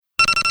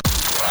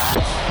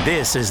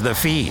This is The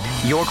Feed,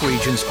 York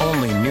Region's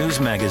only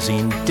news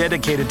magazine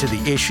dedicated to the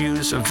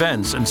issues,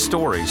 events, and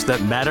stories that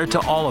matter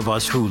to all of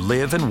us who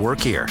live and work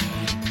here.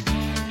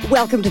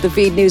 Welcome to The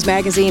Feed News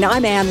Magazine.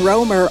 I'm Ann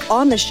Rohmer.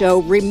 On the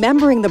show,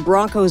 remembering the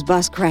Broncos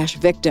bus crash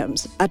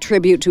victims, a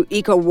tribute to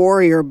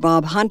eco-warrior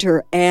Bob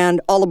Hunter,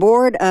 and all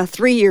aboard a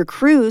 3-year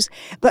cruise.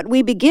 But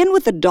we begin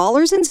with the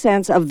dollars and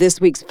cents of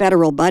this week's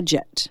federal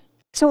budget.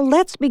 So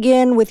let's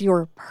begin with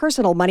your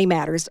personal money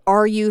matters.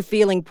 Are you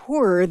feeling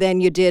poorer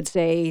than you did,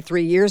 say,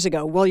 3 years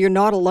ago? Well, you're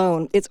not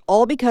alone. It's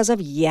all because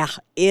of,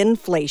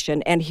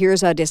 inflation. And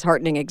here's a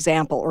disheartening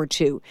example or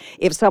two.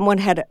 If someone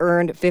had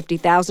earned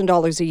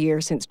 $50,000 a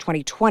year since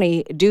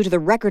 2020, due to the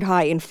record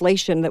high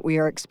inflation that we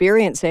are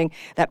experiencing,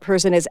 that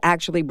person is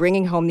actually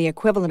bringing home the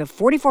equivalent of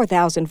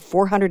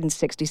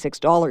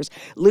 $44,466,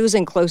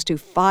 losing close to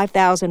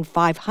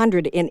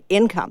 $5,500 in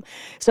income.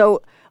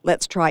 So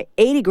let's try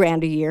 80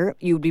 grand a year.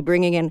 You'd be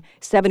bringing in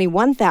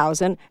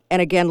 71,000 and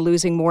again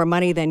losing more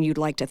money than you'd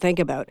like to think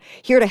about.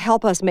 Here to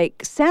help us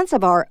make sense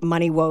of our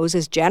money woes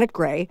is Janet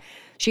Gray.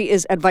 She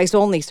is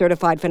advice-only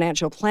certified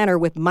financial planner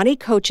with Money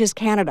Coaches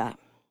Canada.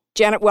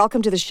 Janet,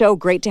 welcome to the show.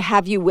 Great to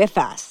have you with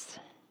us.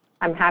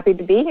 I'm happy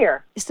to be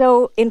here.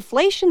 So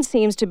inflation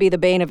seems to be the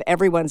bane of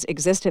everyone's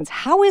existence.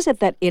 How is it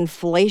that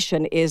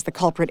inflation is the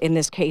culprit in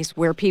this case,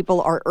 where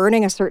people are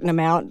earning a certain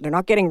amount, they're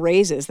not getting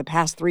raises the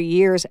past 3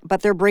 years,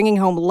 but they're bringing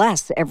home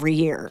less every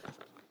year?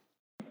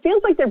 It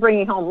feels like they're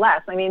bringing home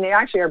less. I mean, they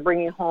actually are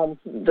bringing home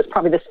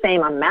probably the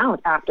same amount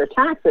after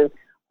taxes,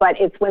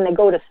 but it's when they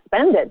go to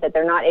spend it that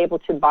they're not able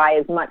to buy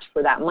as much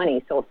for that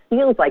money. So it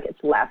feels like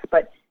it's less.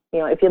 But,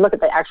 if you look at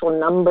the actual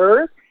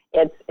numbers,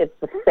 it's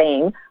the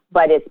same.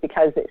 But it's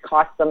because it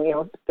costs them,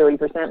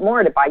 30%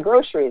 more to buy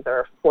groceries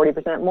or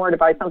 40% more to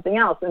buy something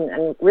else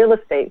and real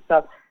estate.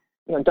 So,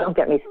 don't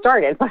get me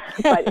started, but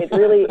it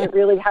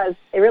really has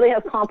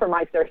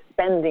compromised their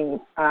spending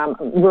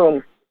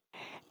room.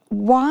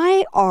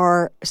 Why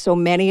are so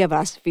many of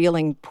us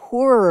feeling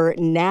poorer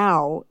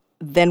now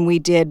than we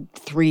did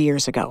 3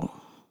 years ago?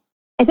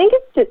 I think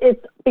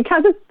it's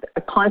because it's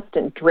a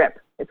constant drip.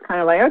 It's kind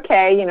of like,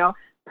 okay,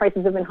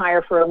 prices have been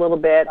higher for a little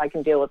bit. I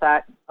can deal with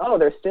that. Oh,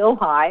 they're still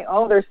high.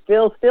 Oh, they're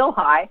still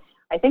high.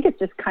 I think it's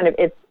just kind of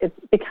it's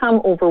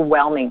become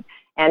overwhelming,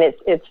 and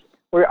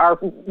we are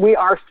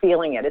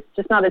feeling it. It's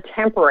just not a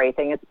temporary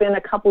thing. It's been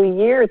a couple of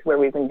years where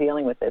we've been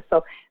dealing with this.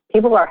 So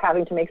people are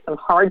having to make some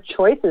hard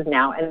choices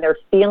now, and they're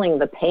feeling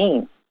the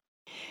pain.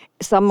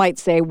 Some might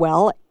say,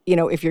 well,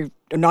 if you're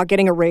not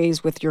getting a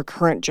raise with your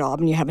current job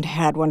and you haven't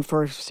had one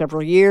for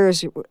several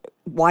years,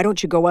 why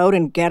don't you go out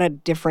and get a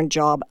different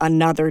job,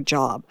 another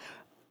job?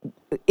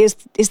 Is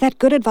that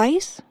good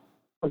advice?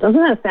 Well,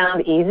 doesn't that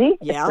sound easy?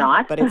 Yeah, it's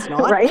not, but it's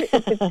not. Right?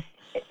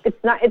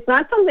 It's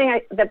not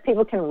something that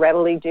people can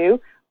readily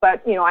do.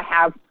 But I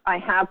have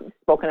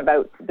spoken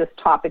about this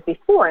topic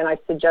before, and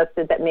I've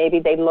suggested that maybe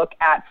they look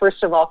at,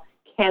 first of all,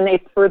 can they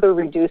further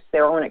reduce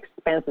their own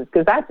expenses?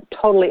 Because that's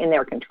totally in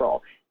their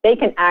control. They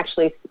can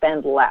actually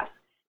spend less.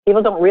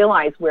 People don't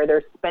realize where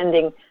they're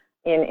spending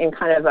in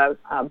kind of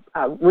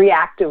a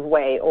reactive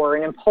way or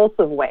an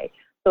impulsive way.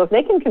 So if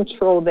they can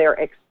control their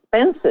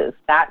expenses,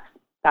 that's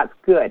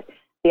good.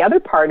 The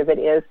other part of it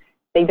is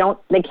they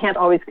can't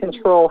always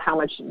control how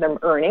much they're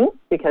earning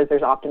because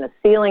there's often a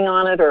ceiling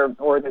on it, or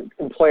the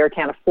employer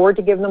can't afford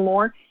to give them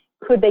more.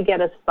 Could they get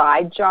a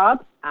side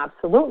job?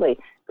 Absolutely.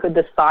 Could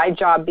the side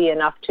job be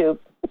enough to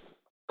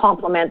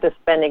complement the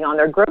spending on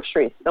their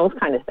groceries? Those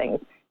kind of things.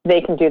 They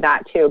can do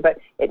that too, but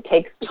it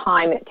takes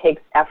time, it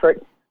takes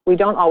effort. We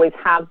don't always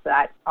have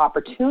that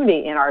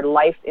opportunity in our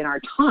life, in our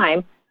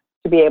time,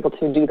 to be able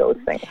to do those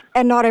things.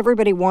 And not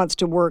everybody wants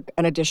to work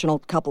an additional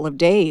couple of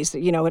days.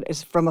 It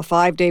is from a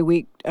 5-day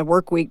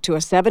work week to a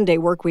 7-day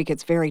work week.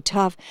 It's very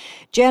tough.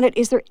 Janet,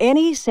 is there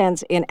any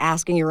sense in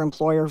asking your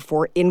employer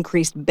for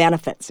increased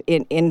benefits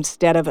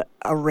instead of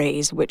a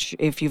raise, which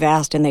if you've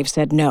asked and they've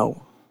said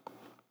no?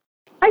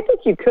 I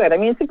think you could. I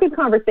mean, it's a good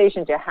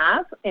conversation to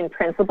have in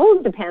principle.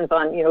 It depends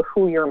on,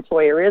 who your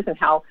employer is and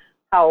how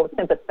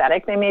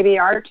sympathetic they maybe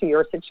are to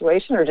your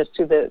situation or just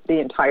to the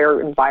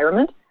entire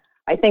environment.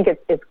 I think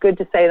it's good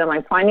to say to them,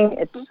 I'm finding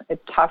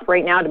it's tough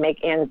right now to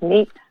make ends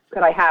meet.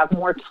 Could I have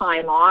more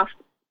time off?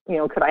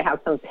 Could I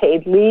have some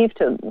paid leave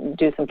to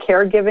do some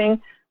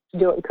caregiving?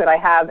 Could I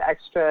have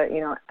extra,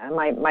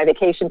 my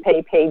vacation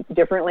pay paid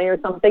differently or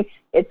something?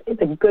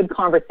 It's a good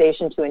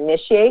conversation to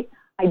initiate.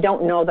 I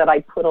don't know that I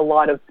put a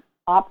lot of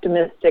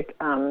optimistic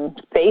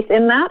faith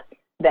in that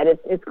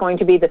it's going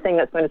to be the thing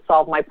that's going to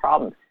solve my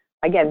problems.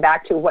 Again,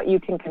 back to what you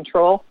can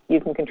control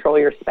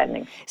your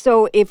spending.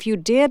 So if you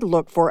did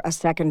look for a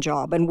second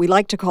job, and we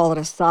like to call it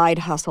a side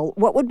hustle,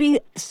 what would be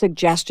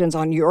suggestions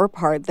on your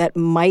part that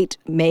might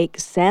make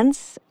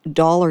sense,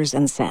 dollars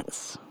and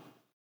cents?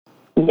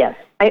 Yes.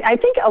 I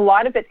think a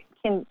lot of it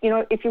can,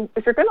 if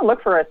you're going to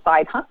look for a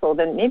side hustle,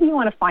 then maybe you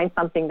want to find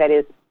something that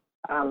is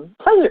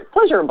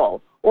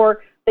pleasurable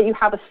or that you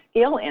have a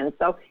skill in.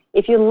 So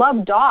if you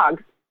love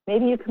dogs,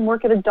 maybe you can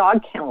work at a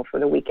dog kennel for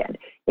the weekend.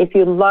 If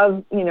you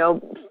love,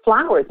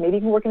 flowers, maybe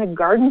you can work in a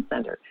garden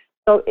center.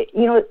 So,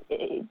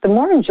 the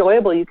more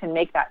enjoyable you can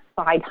make that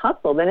side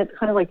hustle, then it's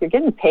kind of like you're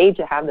getting paid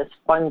to have this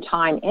fun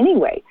time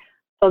anyway.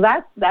 So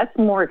that's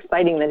more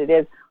exciting than it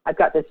is, I've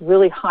got this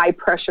really high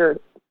pressure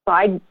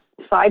side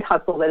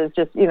hustle that is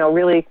just,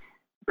 really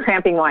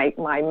cramping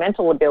my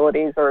mental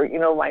abilities or,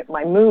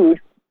 my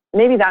mood.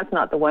 Maybe that's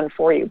not the one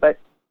for you, but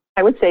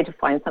I would say to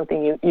find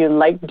something you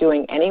like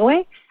doing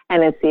anyway,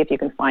 and then see if you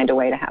can find a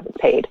way to have it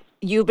paid.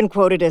 You've been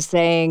quoted as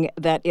saying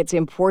that it's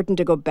important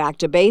to go back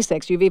to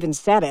basics. You've even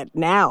said it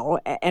now,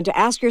 and to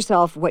ask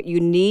yourself what you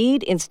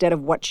need instead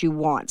of what you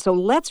want. So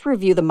let's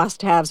review the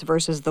must-haves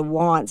versus the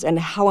wants, and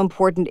how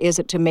important is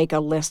it to make a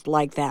list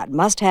like that?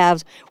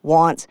 Must-haves,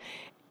 wants.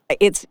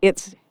 It's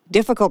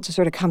difficult to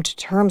sort of come to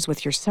terms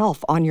with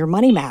yourself on your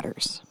money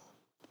matters.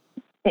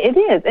 It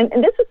is,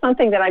 and this is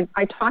something that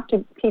I talk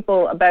to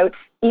people about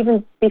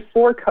even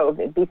before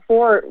COVID,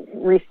 before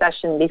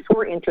recession,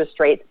 before interest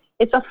rates.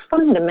 It's a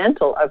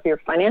fundamental of your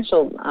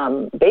financial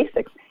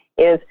basics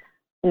is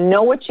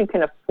know what you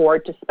can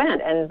afford to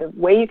spend. And the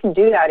way you can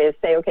do that is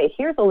say, okay,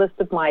 here's a list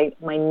of my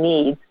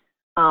needs,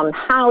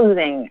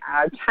 housing,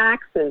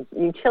 taxes,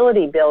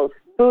 utility bills,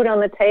 food on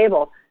the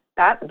table.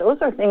 Those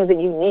are things that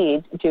you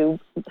need to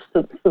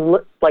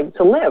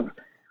live.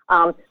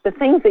 The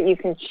things that you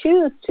can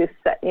choose to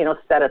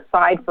set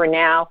aside for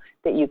now,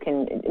 that you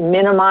can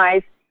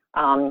minimize,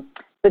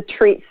 the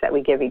treats that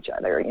we give each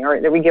other,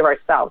 or that we give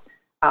ourselves.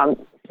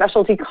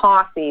 Specialty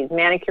coffees,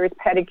 manicures,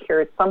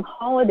 pedicures, some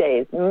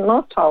holidays,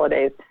 most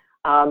holidays,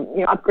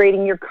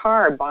 upgrading your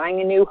car,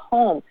 buying a new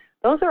home.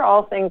 Those are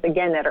all things,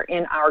 again, that are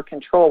in our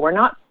control. We're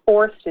not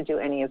forced to do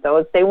any of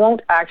those. They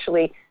won't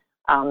actually,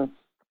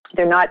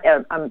 they're not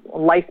a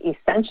life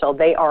essential.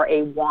 They are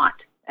a want.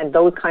 And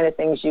those kind of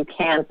things you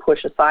can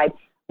push aside.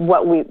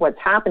 What's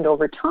happened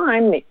over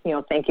time,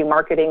 thank you,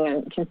 marketing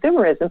and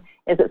consumerism,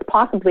 is it's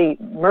possibly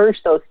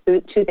merged those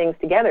two things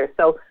together.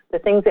 So the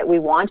things that we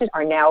wanted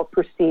are now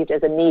perceived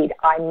as a need.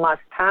 I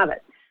must have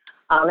it.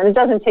 And it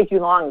doesn't take you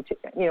long to,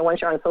 once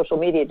you're on social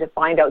media, to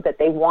find out that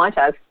they want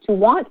us to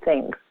want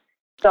things.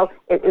 So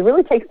it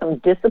really takes some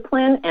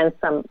discipline and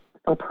some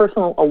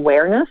personal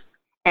awareness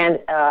and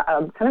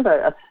kind of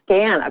a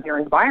scan of your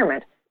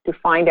environment to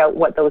find out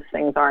what those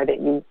things are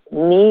that you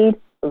need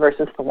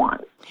versus the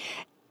wants.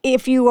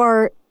 If you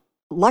are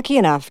lucky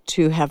enough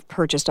to have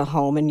purchased a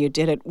home and you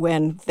did it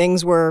when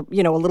things were, a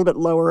little bit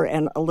lower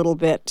and a little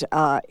bit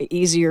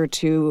easier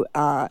to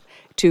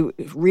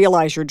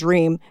realize your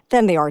dream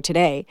than they are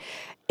today.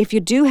 If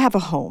you do have a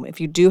home, if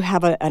you do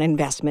have an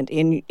investment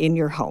in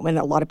your home, and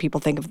a lot of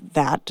people think of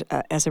that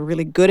as a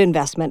really good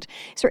investment,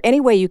 is there any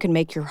way you can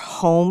make your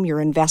home,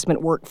 your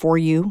investment work for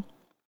you?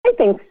 I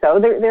think so.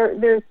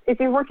 There's if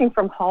you're working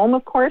from home,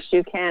 of course,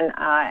 you can,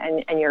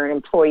 and you're an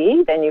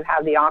employee, then you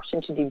have the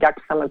option to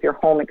deduct some of your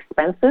home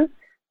expenses,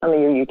 some of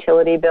your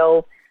utility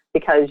bills,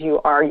 because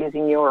you are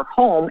using your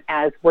home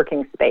as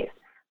working space.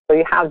 So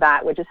you have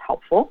that, which is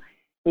helpful.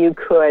 You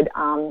could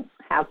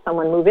have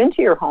someone move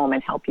into your home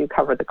and help you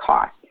cover the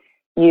cost.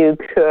 You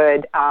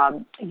could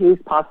use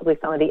possibly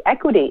some of the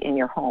equity in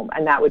your home,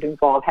 and that would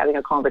involve having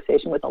a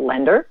conversation with a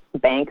lender,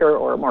 banker,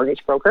 or a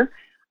mortgage broker,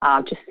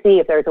 to see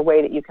if there's a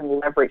way that you can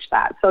leverage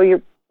that. So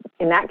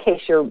in that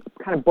case, you're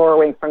kind of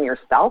borrowing from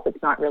yourself.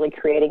 It's not really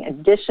creating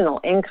additional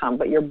income,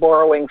 but you're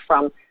borrowing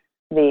from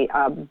the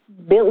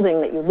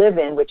building that you live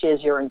in, which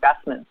is your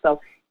investment.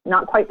 So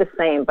not quite the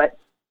same, but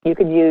you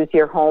could use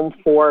your home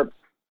for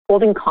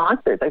holding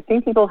concerts. I've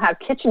seen people have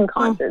kitchen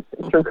concerts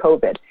through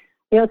COVID.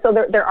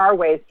 So there are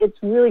ways. It's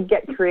really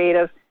get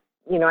creative,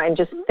 and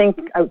just think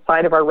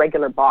outside of our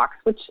regular box,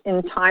 which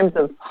in times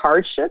of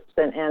hardships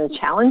and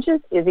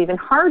challenges is even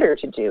harder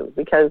to do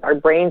because our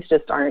brains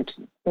just aren't,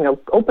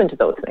 open to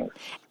those things.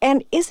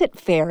 And is it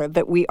fair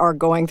that we are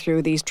going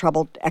through these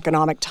troubled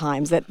economic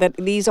times, that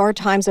these are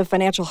times of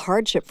financial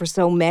hardship for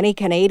so many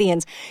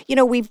Canadians?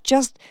 We've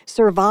just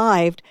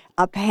survived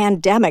a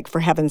pandemic,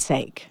 for heaven's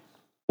sake.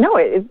 No,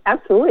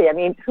 absolutely. I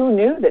mean, who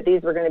knew that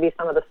these were going to be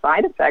some of the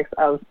side effects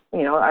of,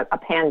 a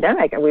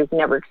pandemic, and we've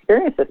never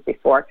experienced this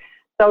before.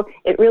 So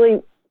it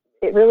really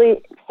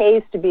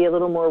pays to be a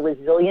little more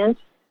resilient,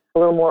 a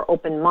little more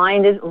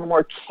open-minded, a little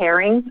more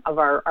caring of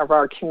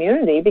our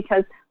community,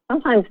 because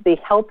sometimes the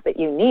help that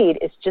you need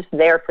is just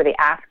there for the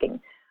asking.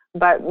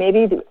 But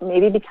maybe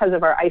because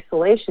of our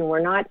isolation, we're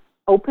not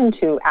open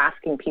to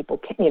asking people,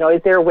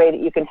 is there a way that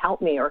you can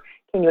help me, or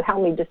can you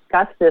help me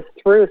discuss this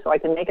through so I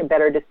can make a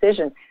better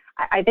decision?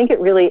 I think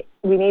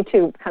we need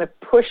to kind of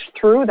push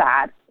through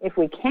that if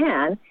we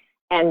can,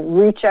 and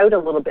reach out a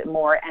little bit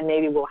more, and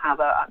maybe we'll have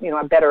a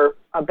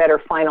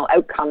better final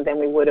outcome than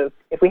we would have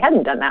if we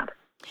hadn't done that.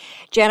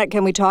 Janet,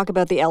 can we talk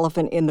about the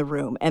elephant in the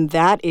room? And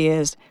that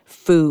is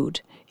food,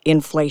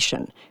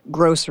 inflation,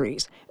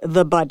 groceries,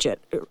 the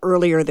budget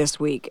earlier this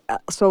week.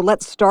 So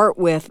let's start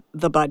with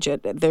the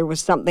budget. There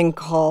was something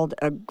called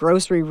a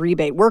grocery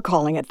rebate. We're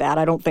calling it that.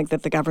 I don't think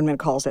that the government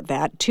calls it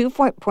that.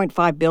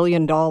 $2.5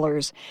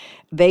 billion,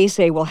 they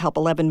say, will help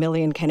 11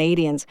 million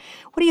Canadians.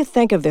 What do you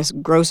think of this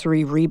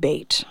grocery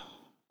rebate?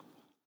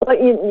 Well,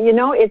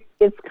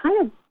 it's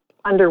kind of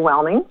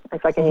underwhelming,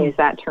 if I can use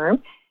that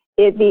term.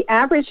 the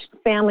average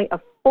family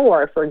of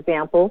 4, for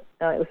example,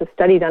 it was a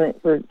study done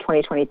for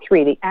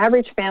 2023. The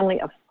average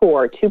family of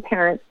 4, 2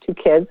 parents, 2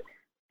 kids,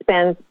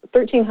 spends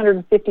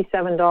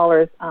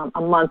 $1,357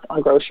 a month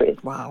on groceries.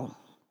 Wow.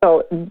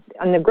 So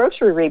on the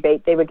grocery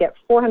rebate, they would get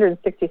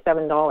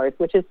 $467,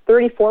 which is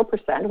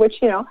 34%, which,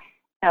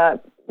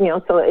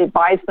 so it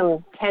buys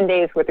them 10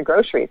 days worth of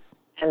groceries.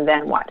 And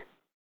then what,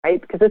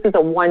 right? Because this is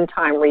a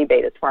one-time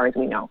rebate as far as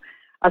we know.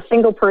 A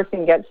single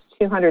person gets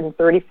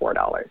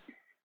 $234.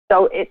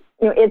 So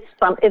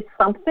it's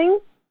something.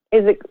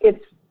 Is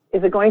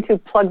it going to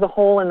plug the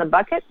hole in the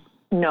bucket?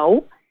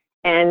 No.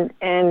 And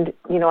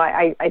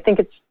I think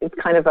it's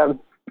kind of a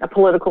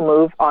political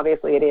move.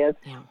 Obviously, it is.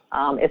 Yeah.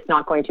 It's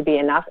not going to be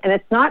enough, and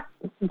it's not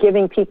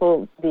giving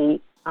people the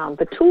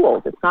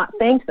tools. It's not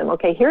saying to them,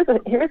 okay, here's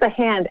a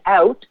hand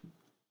out,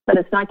 but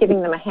it's not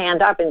giving them a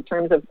hand up in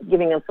terms of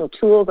giving them some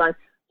tools on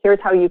here's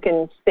how you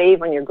can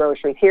save on your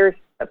groceries. Here's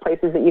the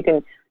places that you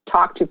can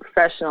talk to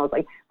professionals.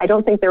 Like, I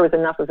don't think there was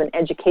enough of an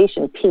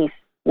education piece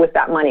with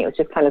that money. It was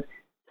just kind of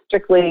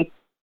strictly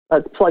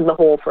let's plug the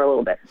hole for a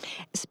little bit.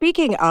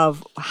 Speaking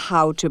of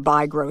how to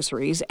buy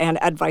groceries and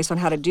advice on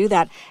how to do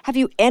that, have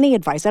you any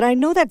advice? And I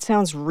know that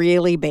sounds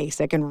really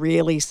basic and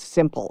really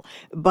simple,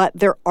 but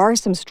there are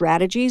some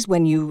strategies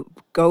when you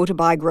go to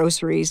buy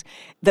groceries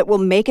that will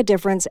make a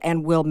difference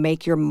and will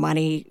make your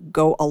money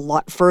go a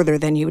lot further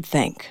than you'd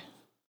think.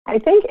 I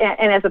think,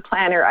 and as a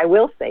planner, I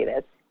will say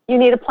this, you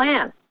need a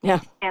plan. Yeah.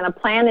 And a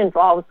plan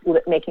involves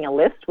making a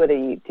list, whether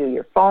you do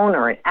your phone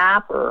or an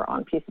app or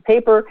on a piece of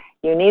paper.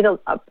 You need a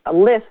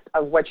list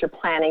of what you're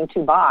planning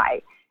to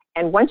buy.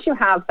 And once you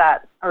have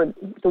that, or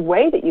the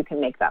way that you can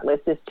make that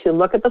list is to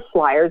look at the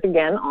flyers,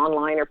 again,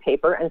 online or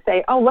paper, and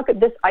say, oh, look at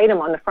this item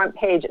on the front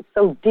page. It's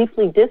so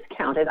deeply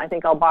discounted. I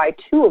think I'll buy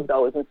 2 of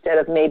those instead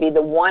of maybe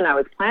the one I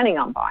was planning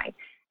on buying.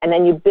 And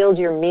then you build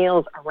your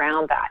meals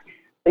around that.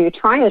 So you're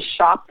trying to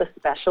shop the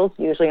specials,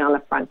 usually on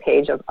the front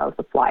page of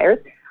the flyers.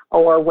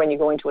 Or when you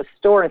go into a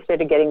store,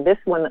 instead of getting this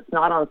one that's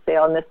not on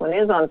sale and this one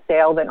is on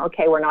sale, then,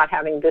 okay, we're not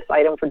having this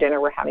item for dinner,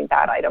 we're having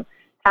that item.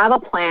 Have a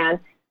plan,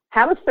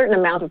 have a certain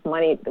amount of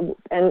money,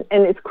 and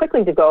it's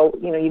quickly to go,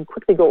 you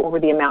quickly go over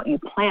the amount you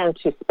plan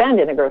to spend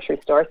in a grocery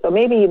store. So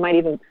maybe you might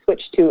even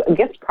switch to a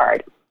gift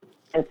card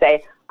and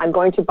say, I'm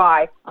going to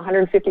buy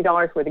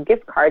 $150 worth of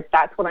gift cards.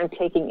 That's what I'm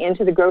taking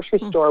into the grocery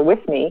store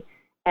with me.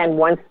 And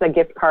once the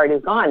gift card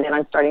is gone, then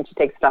I'm starting to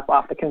take stuff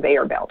off the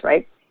conveyor belt,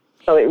 right?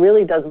 So it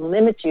really does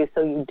limit you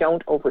so you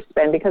don't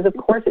overspend, because of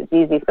course it's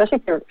easy, especially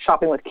if you're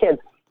shopping with kids,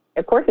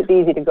 of course it's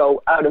easy to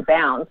go out of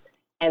bounds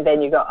and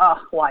then you go,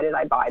 oh, why did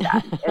I buy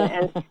that?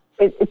 and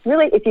it's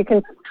really, if you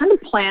can kind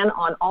of plan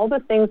on all the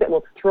things that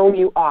will throw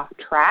you off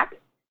track,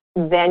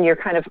 then you're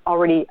kind of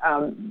already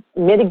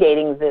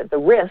mitigating the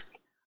risk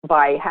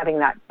by having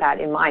that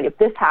in mind. If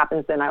this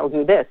happens, then I will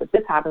do this. If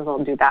this happens,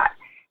 I'll do that.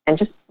 And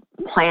just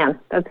plan.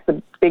 That's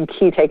the big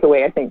key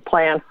takeaway, I think,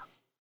 plan.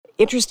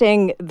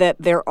 Interesting that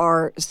there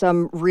are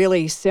some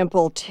really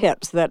simple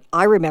tips that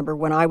I remember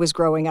when I was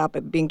growing up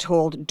being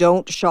told,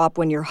 don't shop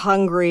when you're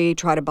hungry,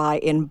 try to buy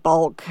in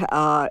bulk,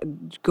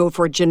 go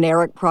for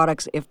generic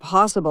products if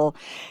possible.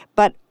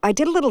 But I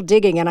did a little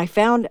digging and I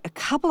found a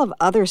couple of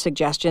other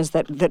suggestions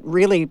that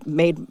really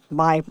made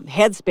my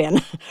head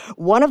spin.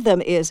 One of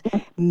them is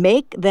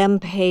make them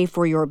pay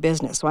for your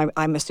business. So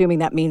I'm assuming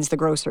that means the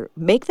grocer.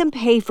 Make them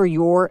pay for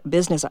your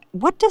business.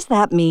 What does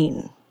that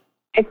mean?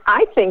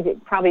 I think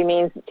it probably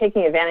means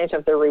taking advantage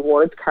of their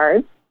rewards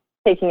cards,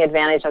 taking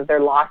advantage of their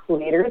loss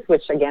leaders,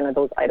 which again are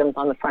those items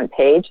on the front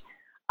page,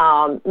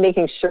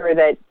 making sure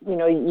that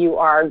you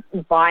are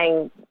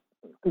buying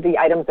the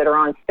items that are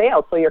on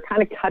sale. So you're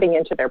kind of cutting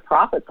into their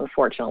profits,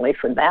 unfortunately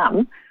for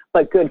them,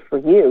 but good for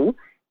you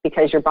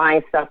because you're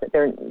buying stuff that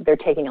they're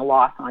taking a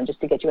loss on just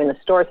to get you in the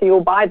store. So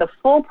you'll buy the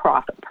full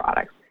profit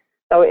products.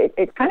 So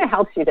it kind of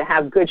helps you to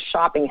have good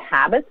shopping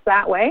habits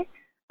that way.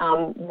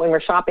 When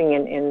we're shopping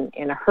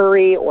in a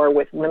hurry or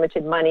with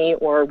limited money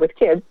or with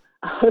kids,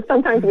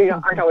 sometimes we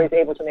aren't always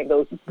able to make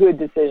those good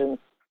decisions.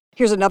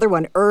 Here's another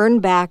one. Earn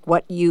back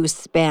what you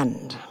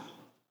spend.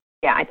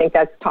 Yeah, I think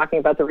that's talking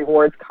about the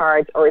rewards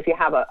cards, or if you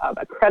have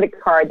a credit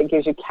card that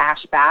gives you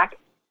cash back.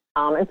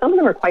 And some of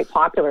them are quite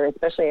popular,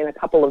 especially in a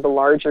couple of the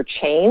larger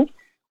chains,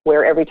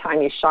 where every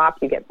time you shop,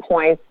 you get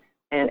points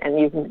and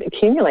you can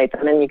accumulate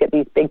them and you get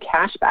these big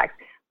cash backs.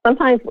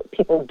 Sometimes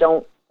people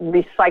don't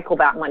recycle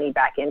that money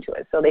back into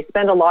it. So they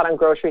spend a lot on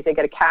groceries, they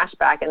get a cash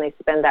back, and they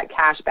spend that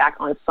cash back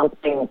on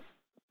something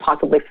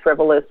possibly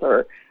frivolous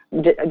or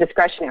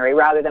discretionary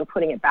rather than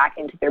putting it back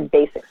into their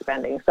basic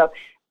spending. So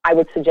I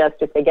would suggest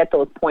if they get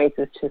those points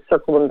is to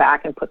circle them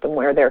back and put them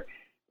where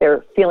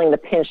they're feeling the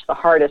pinch the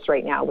hardest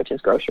right now, which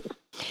is groceries.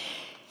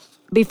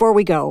 Before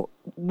we go,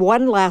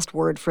 one last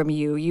word from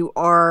you. You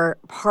are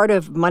part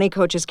of Money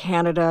Coaches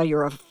Canada.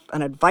 You're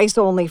an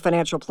advice-only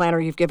financial planner.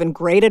 You've given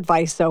great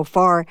advice so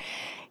far.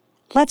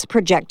 Let's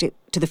project it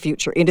to the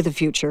future, into the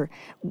future.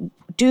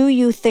 Do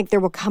you think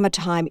there will come a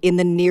time in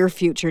the near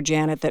future,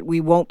 Janet, that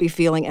we won't be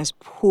feeling as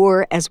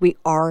poor as we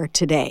are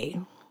today?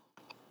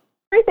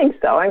 I think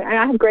so. I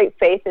have great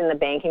faith in the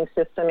banking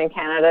system in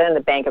Canada and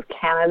the Bank of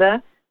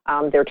Canada.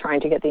 They're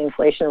trying to get the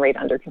inflation rate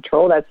under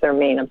control. That's their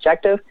main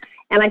objective.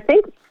 And I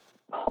think,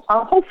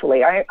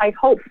 hopefully, I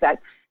hope that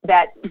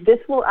this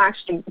will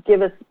actually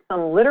give us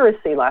some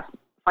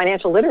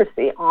financial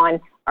literacy on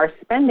our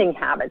spending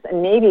habits.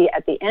 And maybe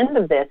at the end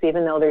of this,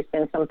 even though there's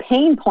been some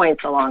pain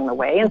points along the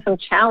way and some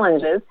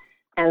challenges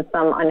and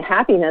some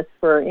unhappiness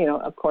for,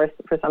 of course,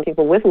 for some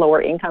people with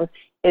lower incomes,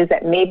 is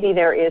that maybe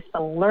there is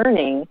some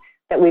learning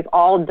that we've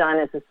all done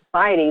as a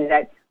society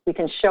that we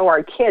can show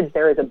our kids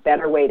there is a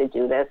better way to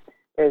do this.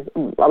 There's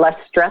a less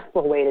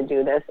stressful way to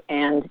do this.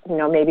 And,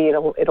 maybe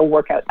it'll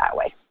work out that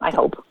way. I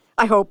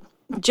hope.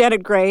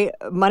 Janet Gray,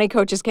 Money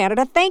Coaches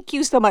Canada, thank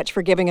you so much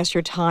for giving us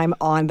your time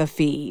on the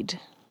feed.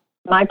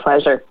 My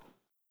pleasure.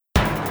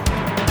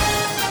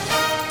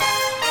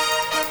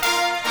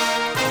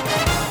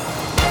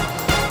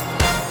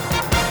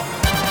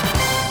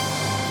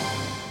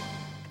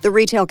 The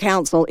Retail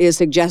Council is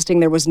suggesting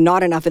there was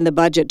not enough in the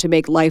budget to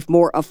make life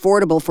more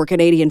affordable for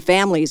Canadian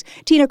families.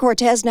 Tina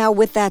Cortese now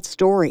with that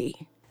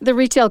story. The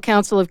Retail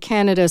Council of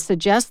Canada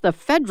suggests the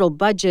federal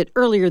budget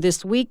earlier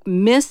this week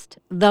missed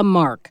the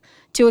mark.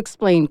 To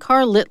explain,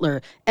 Carl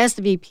Littler,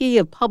 SVP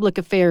of Public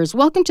Affairs.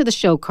 Welcome to the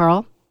show,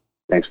 Carl.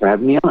 Thanks for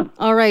having me on.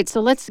 All right,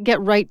 so let's get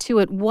right to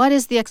it. What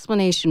is the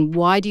explanation?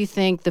 Why do you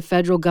think the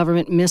federal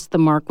government missed the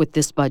mark with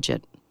this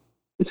budget?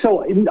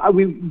 So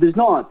there's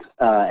not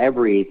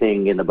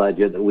everything in the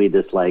budget that we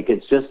dislike.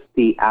 It's just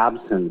the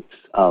absence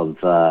of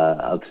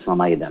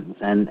some items.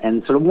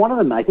 And sort of one of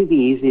them, I think the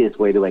easiest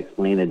way to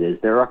explain it is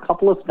there are a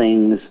couple of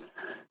things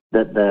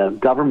that the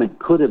government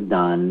could have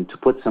done to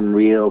put some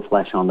real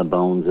flesh on the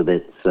bones of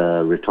its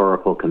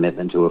rhetorical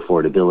commitment to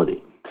affordability.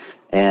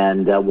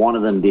 And one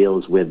of them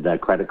deals with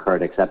credit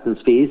card acceptance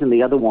fees, and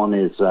the other one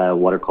is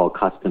what are called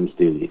customs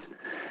duties.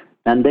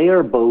 And they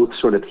are both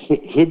sort of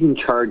hidden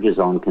charges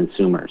on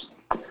consumers.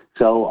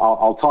 So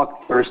I'll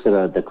talk first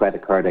about the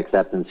credit card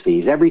acceptance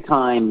fees. Every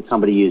time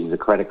somebody uses a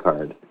credit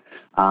card,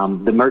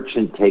 the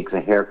merchant takes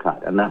a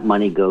haircut, and that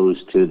money goes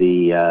to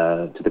the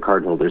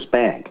cardholder's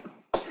bank.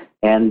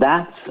 And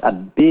that's a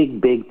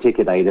big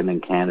ticket item in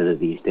Canada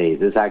these days.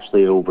 It's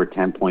actually over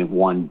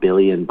 $10.1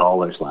 billion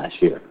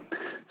last year.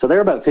 So there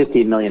are about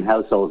 15 million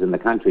households in the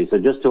country. So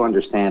just to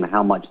understand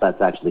how much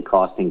that's actually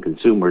costing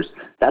consumers,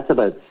 that's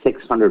about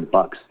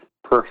 $600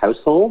 per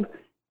household,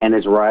 and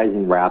is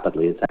rising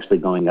rapidly. It's actually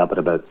going up at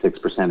about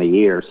 6% a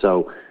year.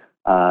 So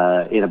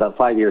in about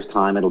 5 years'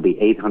 time, it'll be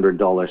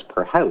 $800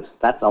 per house.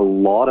 That's a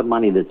lot of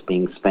money that's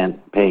being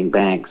spent paying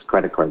banks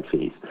credit card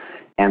fees.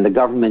 And the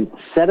government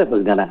said it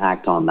was going to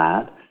act on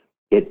that.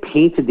 It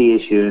painted the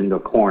issue into a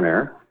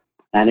corner,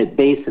 and it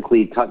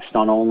basically touched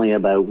on only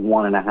about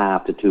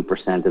 1.5% to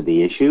 2% of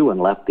the issue and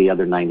left the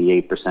other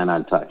 98%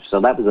 untouched. So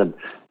that was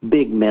a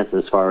big miss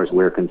as far as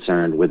we're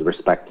concerned with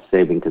respect to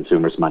saving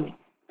consumers money.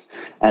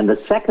 And the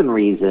second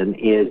reason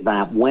is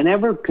that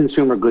whenever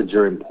consumer goods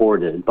are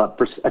imported, but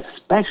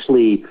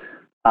especially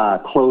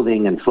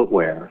clothing and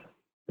footwear,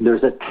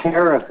 there's a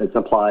tariff that's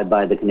applied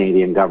by the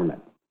Canadian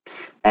government.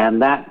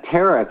 And that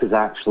tariff is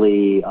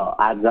actually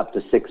adds up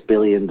to $6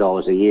 billion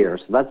a year.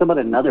 So that's about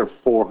another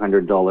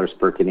 $400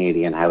 per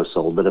Canadian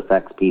household that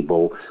affects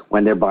people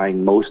when they're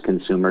buying most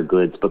consumer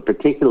goods, but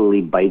particularly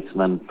bites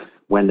them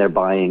when they're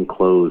buying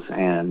clothes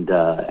and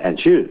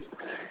shoes.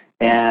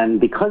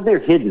 And because they're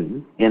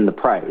hidden in the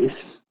price,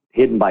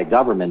 hidden by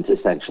government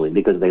essentially,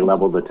 because they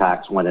level the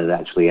tax when it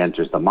actually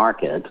enters the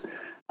market,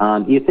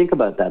 you think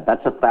about that.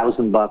 That's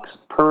 $1,000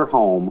 per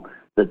home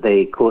that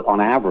they could, on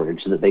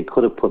average, that they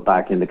could have put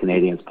back into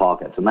Canadians'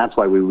 pockets. And that's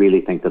why we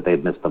really think that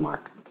they've missed the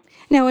mark.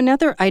 Now,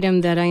 another item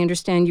that I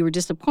understand you were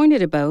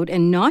disappointed about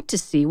and not to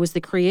see was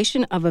the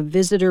creation of a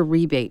visitor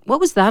rebate.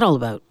 What was that all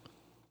about?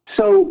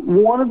 So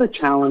one of the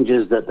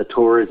challenges that the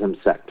tourism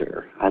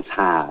sector has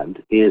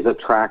had is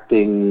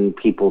attracting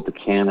people to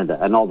Canada.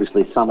 And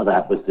obviously some of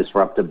that was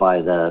disrupted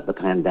by the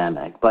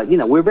pandemic. But,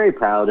 we're very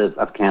proud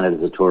of Canada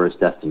as a tourist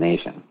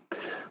destination.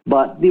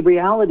 But the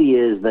reality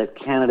is that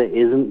Canada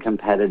isn't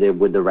competitive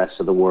with the rest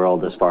of the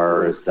world as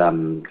far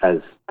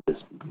as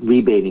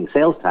rebating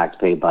sales tax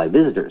paid by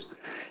visitors.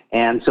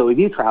 And so if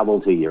you travel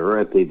to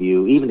Europe,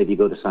 even if you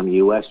go to some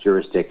U.S.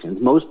 jurisdictions,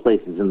 most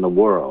places in the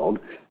world,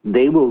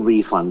 they will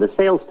refund the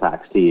sales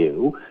tax to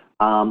you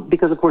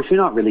because, of course,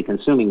 you're not really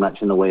consuming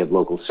much in the way of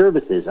local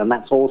services, and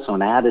that's also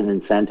an added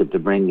incentive to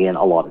bring in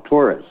a lot of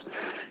tourists.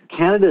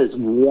 Canada is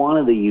one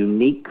of the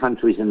unique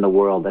countries in the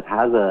world that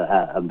has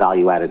a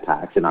value-added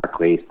tax, in our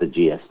case, the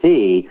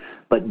GST,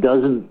 but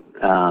doesn't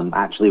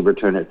actually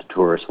return it to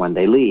tourists when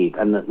they leave.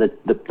 And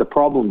the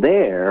problem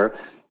there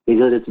is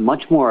that it's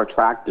much more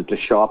attractive to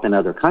shop in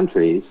other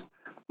countries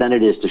than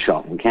it is to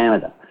shop in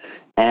Canada.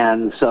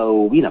 And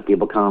so,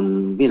 people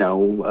come,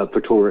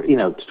 for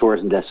to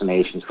tourism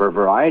destinations for a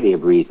variety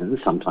of reasons.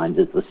 Sometimes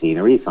it's the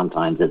scenery,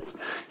 sometimes it's,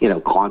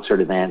 concert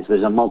events.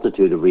 There's a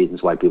multitude of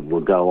reasons why people will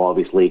go.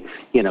 Obviously,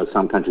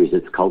 some countries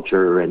it's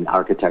culture and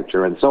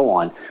architecture and so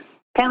on.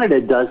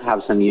 Canada does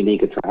have some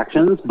unique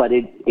attractions, but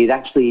it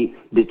actually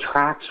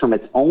detracts from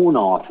its own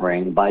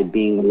offering by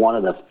being one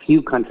of the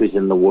few countries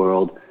in the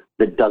world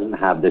that doesn't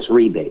have this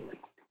rebate.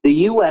 The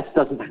U.S.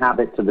 doesn't have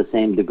it to the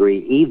same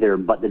degree either,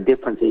 but the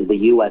difference is the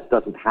U.S.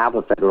 doesn't have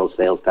a federal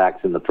sales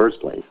tax in the first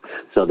place,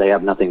 so they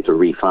have nothing to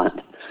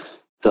refund.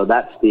 So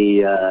that's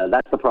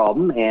the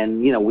problem,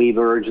 and we've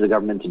urged the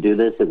government to do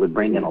this. It would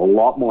bring in a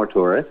lot more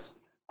tourists.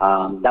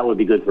 That would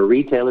be good for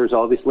retailers,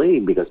 obviously,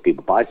 because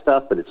people buy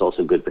stuff, but it's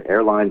also good for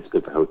airlines,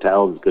 good for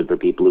hotels, good for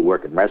people who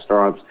work in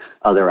restaurants,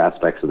 other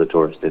aspects of the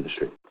tourist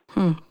industry.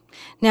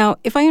 Now,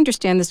 if I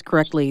understand this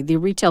correctly, the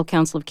Retail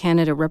Council of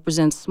Canada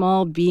represents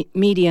small,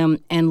 medium,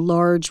 and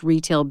large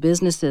retail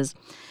businesses.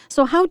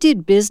 So how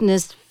did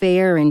business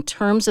fare in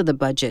terms of the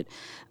budget?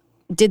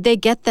 Did they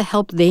get the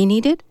help they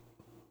needed?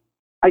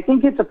 I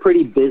think it's a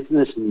pretty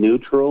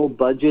business-neutral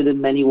budget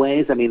in many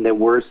ways. I mean, there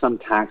were some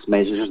tax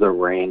measures that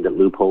were aimed at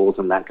loopholes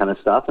and that kind of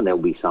stuff, and there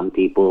will be some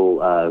people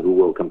who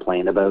will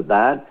complain about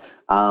that.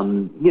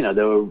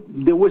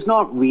 There was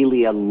not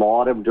really a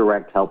lot of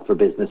direct help for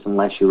business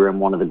unless you were in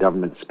one of the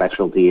government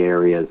specialty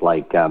areas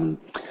like,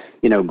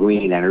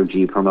 green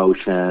energy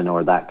promotion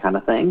or that kind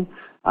of thing.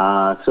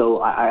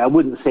 So I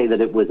wouldn't say that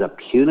it was a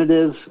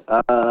punitive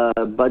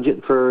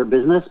budget for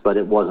business, but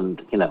it wasn't,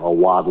 a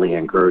wildly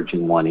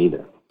encouraging one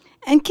either.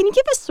 And can you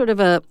give us sort of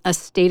a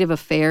state of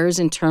affairs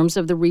in terms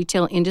of the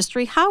retail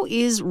industry? How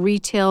is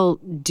retail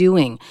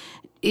doing?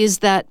 Is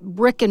that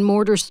brick and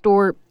mortar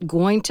store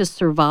going to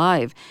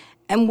survive?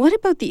 And what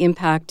about the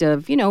impact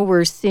of,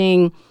 we're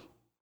seeing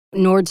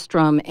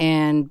Nordstrom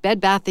and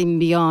Bed Bath &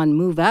 Beyond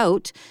move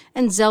out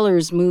and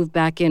Zellers move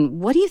back in.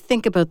 What do you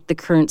think about the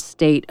current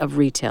state of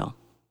retail?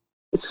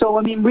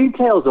 So,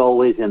 retail is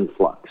always in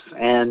flux,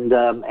 and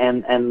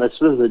the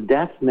sort of the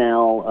death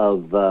knell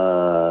of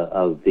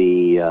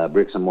the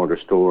bricks and mortar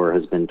store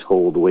has been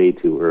tolled way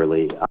too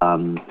early.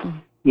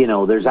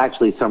 There's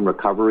actually some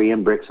recovery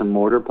in bricks and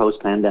mortar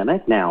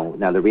post-pandemic. Now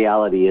the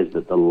reality is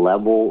that the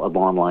level of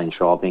online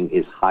shopping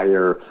is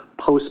higher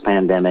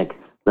post-pandemic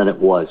than it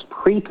was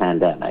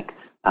pre-pandemic,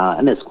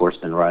 and it's of course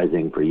been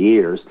rising for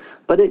years.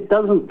 But it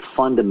doesn't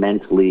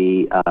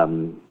fundamentally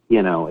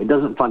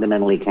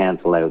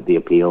cancel out the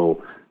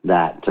appeal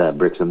that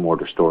bricks and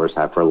mortar stores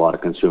have for a lot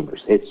of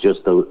consumers. It's just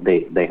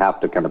they have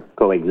to kind of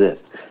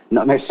coexist,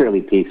 not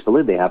necessarily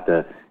peacefully. They have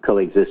to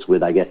coexist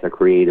with, I guess, a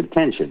creative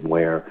tension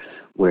where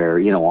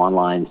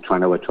online's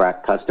trying to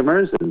attract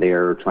customers and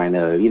they're trying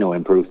to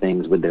improve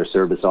things with their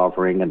service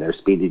offering and their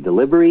speedy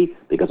delivery,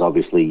 because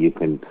obviously you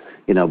can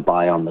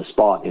buy on the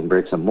spot in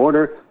bricks and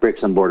mortar.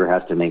 Bricks and mortar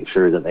has to make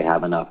sure that they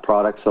have enough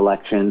product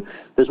selection.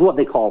 There's what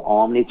they call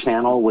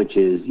omni-channel, which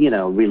is,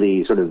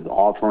 really sort of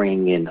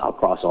offering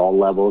across all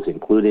levels,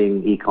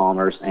 including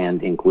e-commerce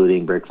and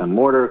including bricks and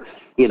mortar.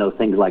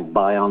 Things like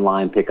buy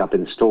online, pick up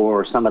in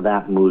store. Some of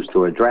that moves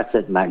to address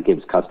it, and that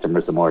gives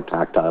customers a more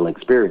tactile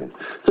experience.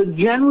 So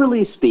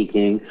generally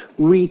speaking,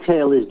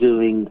 retail is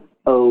doing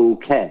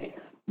okay,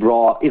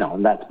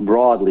 and that's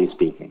broadly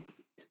speaking.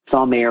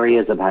 Some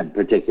areas have had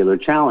particular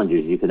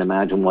challenges. You can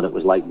imagine what it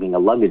was like being a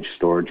luggage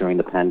store during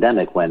the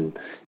pandemic when,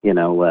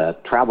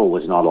 travel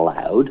was not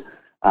allowed.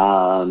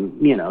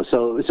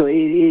 So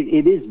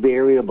it is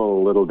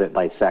variable a little bit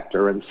by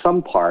sector, and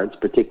some parts,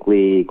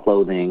 particularly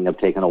clothing, have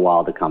taken a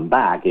while to come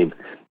back. If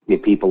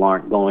people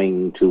aren't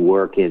going to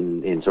work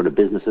in sort of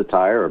business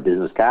attire or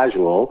business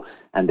casual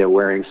and they're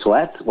wearing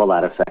sweats, well,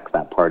 that affects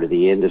that part of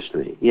the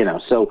industry.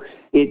 So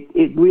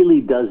it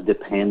really does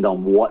depend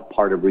on what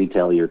part of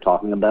retail you're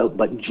talking about,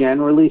 but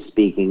generally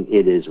speaking,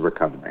 it is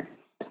recovering.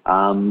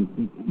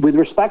 With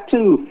respect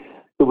to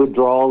the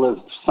withdrawal of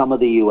some of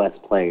the U.S.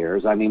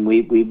 players,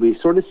 we've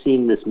sort of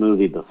seen this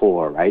movie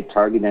before, right?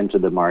 Target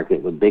entered the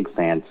market with big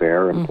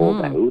fanfare and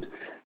pulled out.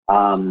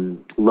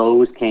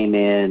 Lowe's came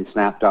in,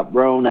 snapped up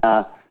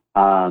Rona,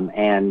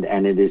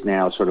 and it is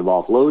now sort of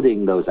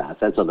offloading those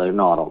assets. So they're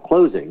not all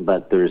closing,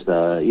 but there's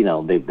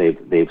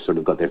they've sort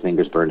of got their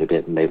fingers burned a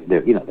bit, and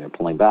they're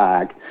pulling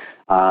back.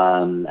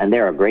 And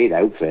they're a great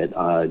outfit,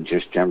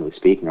 just generally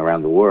speaking,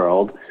 around the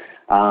world.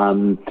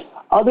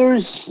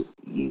 Others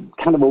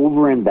kind of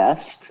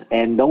overinvest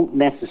and don't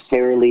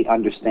necessarily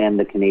understand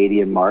the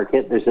Canadian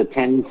market. There's a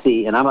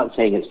tendency, and I'm not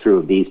saying it's true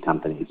of these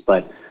companies,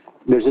 but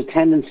there's a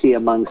tendency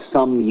among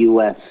some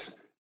U.S.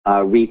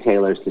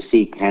 Retailers to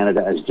see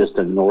Canada as just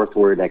a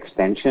northward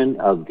extension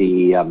of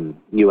the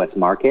U.S.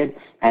 market,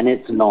 and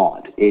it's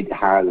not. It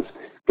has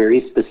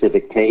very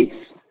specific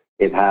tastes.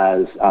 It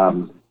has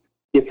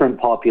different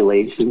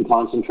population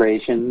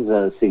concentrations,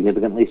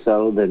 significantly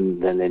so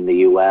than in the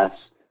U.S.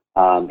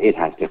 It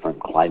has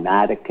different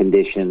climatic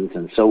conditions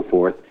and so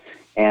forth.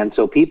 And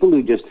so people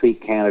who just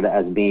treat Canada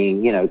as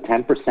being,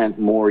 10%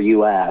 more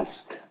U.S.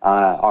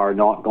 Are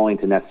not going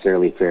to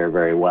necessarily fare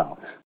very well.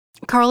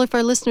 Carl, if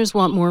our listeners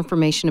want more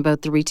information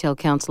about the Retail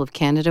Council of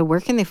Canada,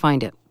 where can they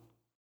find it?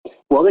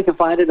 Well, they can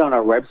find it on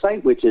our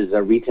website, which is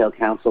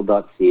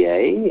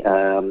retailcouncil.ca,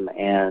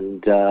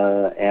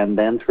 and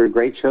then through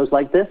great shows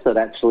like this that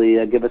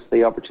actually give us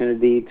the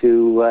opportunity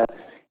to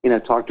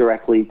talk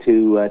directly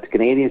to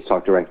Canadians,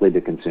 talk directly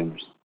to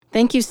consumers.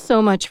 Thank you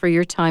so much for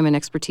your time and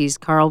expertise,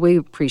 Carl. We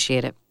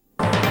appreciate it.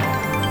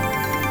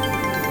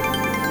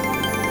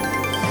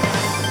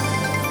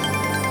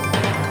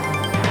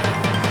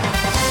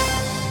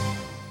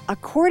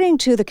 According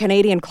to the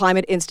Canadian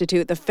Climate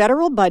Institute, the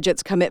federal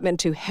budget's commitment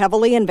to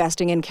heavily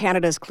investing in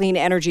Canada's clean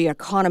energy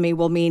economy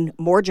will mean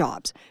more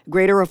jobs,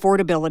 greater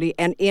affordability,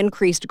 and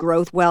increased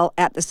growth, while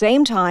at the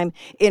same time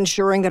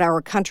ensuring that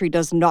our country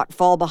does not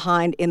fall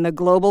behind in the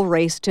global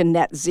race to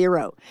net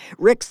zero.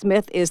 Rick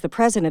Smith is the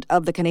president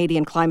of the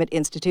Canadian Climate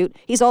Institute.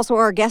 He's also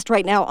our guest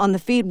right now on the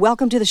feed.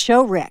 Welcome to the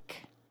show,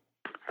 Rick.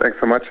 Thanks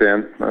so much,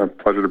 Ann.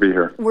 Pleasure to be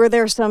here. Were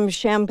there some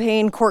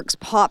champagne corks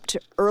popped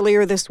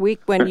earlier this week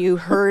when you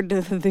heard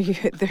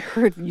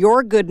heard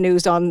your good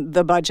news on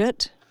the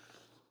budget?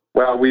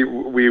 Well, we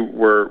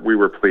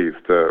were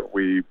pleased.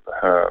 We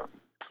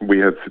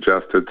had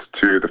suggested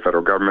to the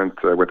federal government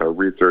with our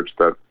research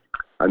that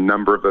a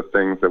number of the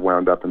things that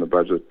wound up in the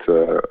budget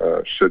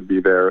should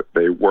be there.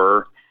 They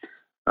were.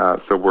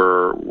 So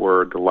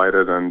we're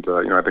delighted, and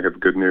I think it's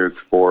good news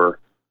for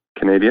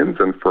Canadians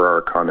and for our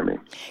economy.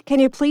 Can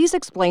you please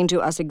explain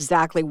to us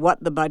exactly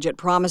what the budget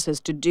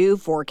promises to do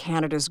for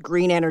Canada's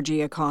green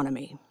energy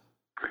economy?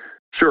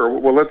 Sure.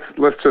 Well,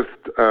 let's just.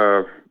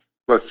 I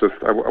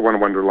want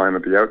to underline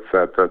at the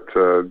outset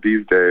that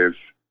these days,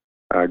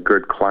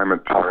 good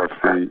climate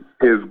policy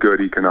is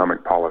good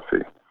economic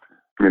policy.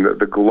 I mean,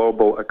 the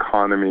global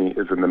economy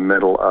is in the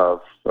middle of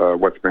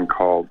what's been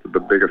called the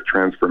biggest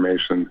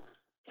transformation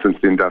since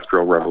the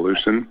Industrial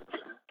Revolution.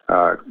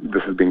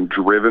 This is being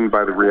driven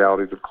by the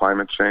realities of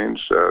climate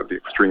change, the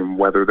extreme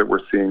weather that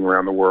we're seeing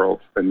around the world,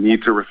 the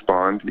need to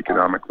respond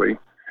economically,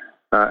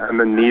 and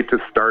the need to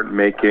start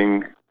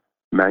making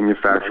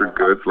manufactured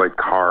goods like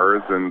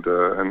cars and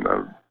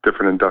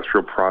different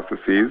industrial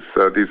processes.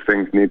 These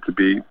things need to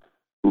be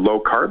low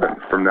carbon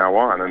from now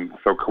on. And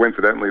so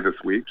coincidentally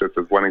this week, just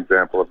as one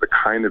example of the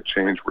kind of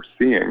change we're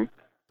seeing,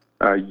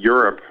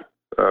 Europe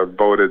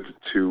voted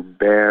to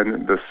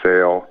ban the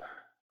sale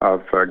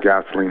of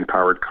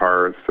gasoline-powered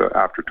cars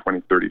after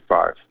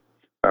 2035,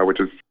 which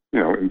is,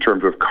 in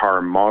terms of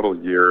car model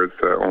years,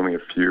 only a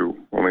few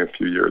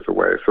years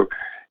away. So,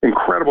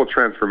 incredible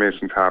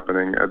transformations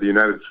happening. The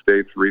United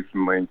States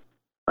recently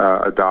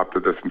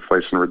adopted this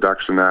Inflation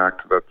Reduction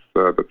Act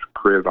that's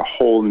created a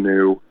whole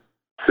new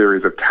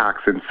series of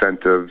tax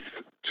incentives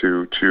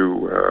to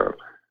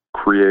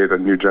create a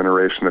new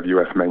generation of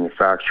U.S.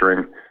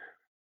 manufacturing.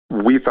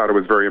 We thought it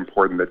was very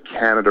important that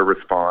Canada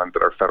respond,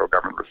 that our federal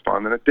government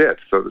respond, and it did.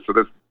 So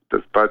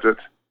this budget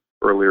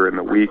earlier in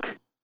the week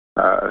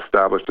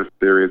established a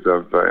series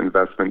of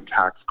investment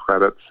tax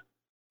credits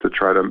to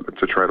try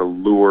to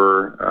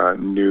lure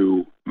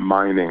new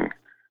mining,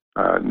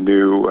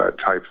 new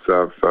types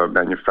of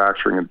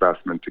manufacturing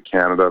investment to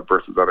Canada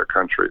versus other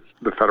countries.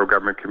 The federal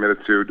government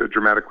committed to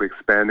dramatically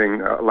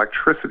expanding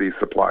electricity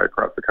supply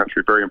across the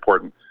country. Very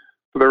important.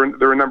 So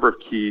there are a number of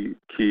key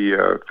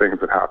things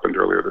that happened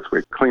earlier this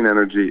week. Clean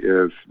energy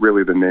is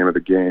really the name of the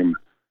game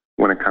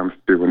when it comes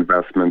to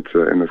investment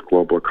in this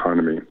global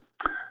economy.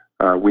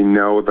 We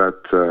know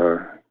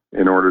that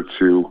in order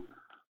to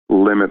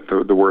limit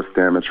the worst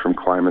damage from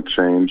climate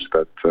change,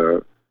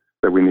 that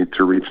we need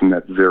to reach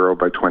net zero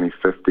by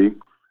 2050.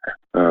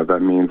 That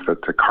means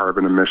that the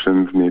carbon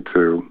emissions need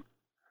to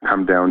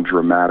come down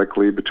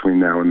dramatically between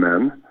now and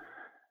then.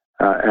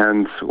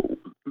 And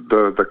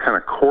the kind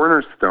of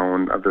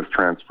cornerstone of this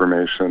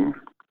transformation,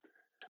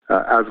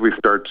 as we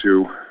start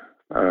to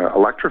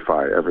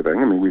electrify everything,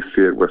 I mean, we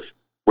see it with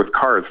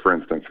cars, for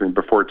instance. I mean,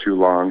 before too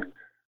long,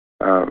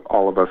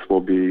 all of us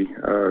will be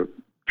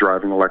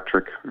driving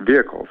electric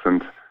vehicles.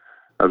 And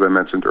as I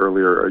mentioned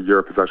earlier,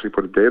 Europe has actually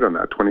put a date on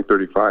that,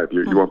 2035.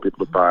 You won't be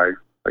able to buy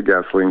a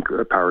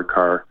gasoline-powered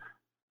car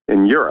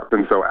in Europe.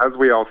 And so as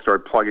we all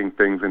start plugging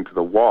things into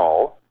the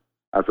wall,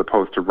 as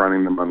opposed to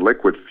running them on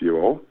liquid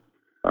fuel,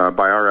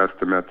 by our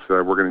estimates,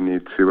 we're going to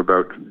need to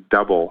about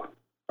double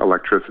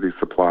electricity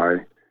supply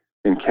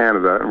in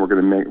Canada, and we're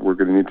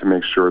going to need to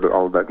make sure that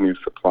all of that new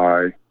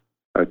supply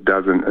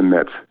doesn't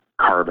emit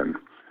carbon.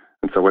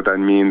 And so what that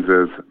means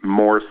is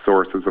more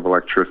sources of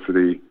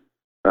electricity,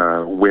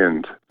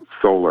 wind,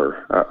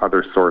 solar,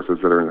 other sources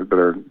that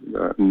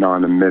are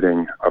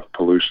non-emitting of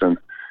pollution.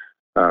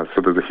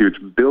 So there's a huge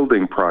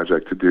building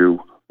project to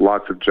do,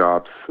 lots of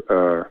jobs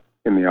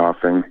in the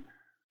offing,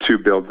 to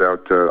build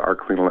out our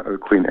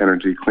clean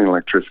energy, clean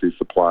electricity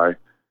supply,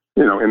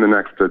 in the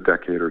next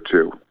decade or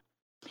two.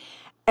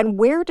 And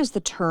where does the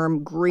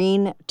term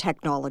green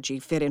technology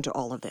fit into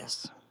all of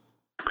this?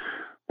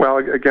 Well,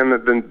 again,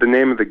 the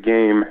name of the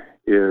game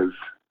is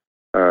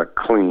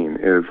clean,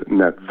 is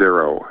net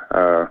zero.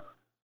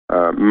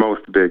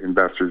 Most big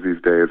investors these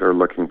days are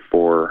looking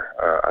for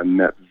a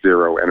net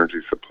zero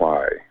energy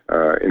supply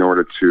in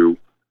order to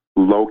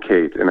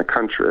locate in a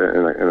country,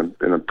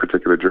 in a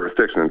particular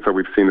jurisdiction. And so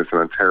we've seen this in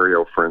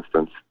Ontario, for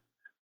instance,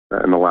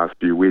 in the last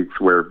few weeks,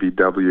 where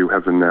VW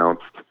has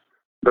announced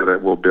that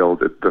it will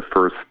build its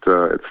first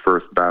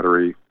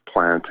battery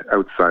plant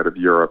outside of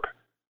Europe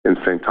in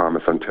St.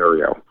 Thomas,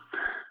 Ontario.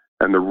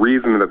 And the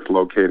reason that it's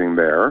locating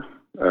there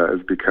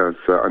is because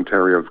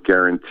Ontario is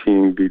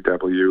guaranteeing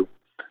VW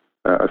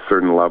a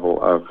certain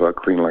level of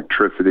clean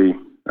electricity,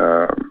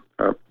 a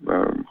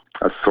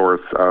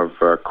source of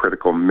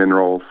critical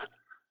minerals,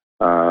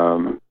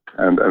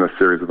 and a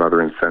series of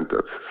other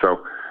incentives.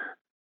 So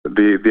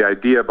the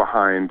idea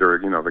behind, or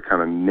the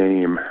kind of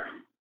name,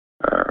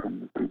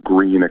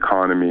 green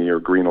economy or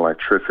green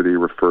electricity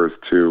refers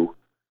to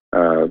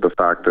the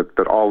fact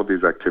that all of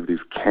these activities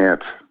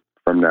can't,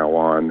 from now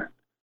on,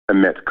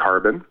 emit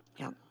carbon.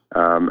 Yeah.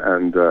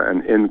 And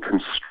in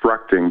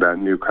constructing that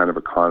new kind of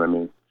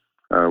economy,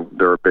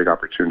 there are big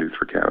opportunities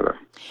for Canada.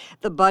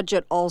 The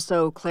budget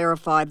also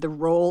clarified the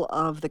role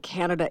of the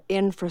Canada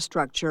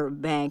Infrastructure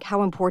Bank.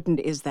 How important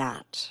is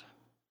that?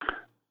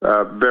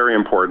 Very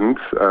important.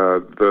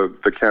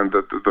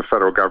 The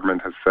federal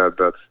government has said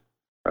that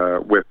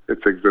with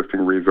its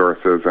existing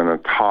resources and a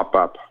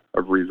top-up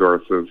of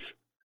resources,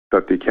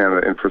 that the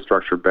Canada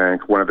Infrastructure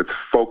Bank, one of its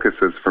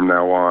focuses from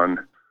now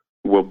on,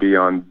 will be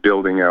on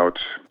building out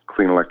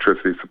clean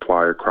electricity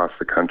supply across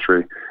the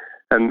country,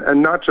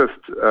 and not just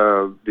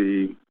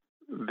the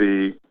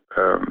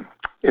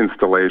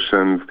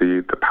installations,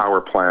 the power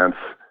plants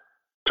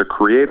to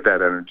create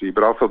that energy,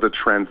 but also the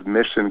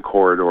transmission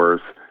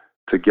corridors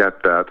to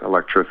get that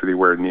electricity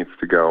where it needs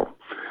to go.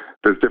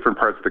 There's different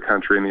parts of the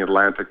country, in the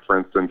Atlantic, for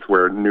instance,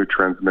 where new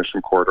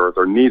transmission corridors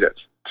are needed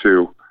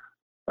to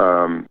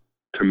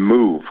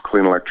move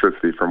clean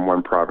electricity from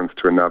one province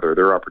to another.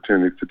 There are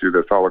opportunities to do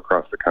this all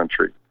across the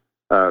country.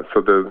 So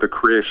the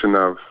creation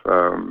of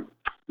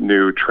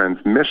new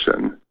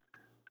transmission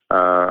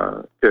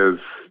is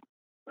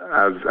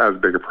as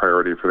big a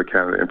priority for the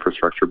Canada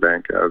Infrastructure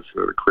Bank as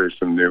the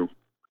creation of new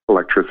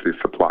electricity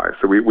supply.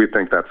 So we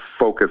think that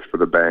focus for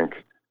the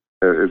bank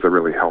is a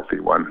really healthy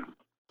one.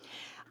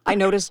 I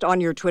noticed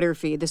on your Twitter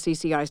feed, the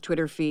CCI's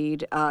Twitter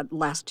feed,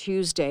 last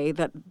Tuesday,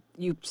 that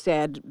you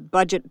said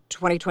Budget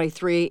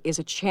 2023 is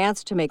a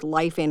chance to make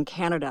life in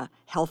Canada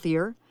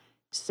healthier,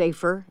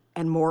 safer,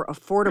 and more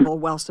affordable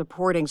while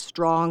supporting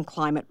strong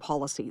climate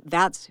policy.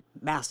 That's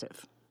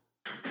massive.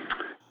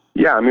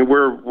 Yeah, I mean,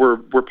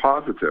 we're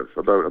positive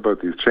about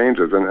these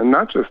changes, and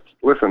not just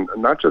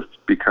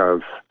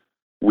because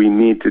we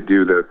need to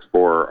do this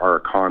for our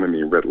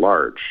economy writ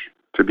large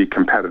to be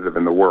competitive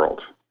in the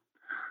world,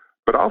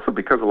 but also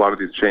because a lot of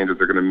these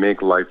changes are going to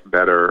make life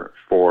better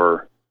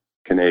for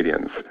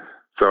Canadians.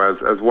 So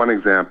as one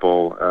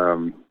example,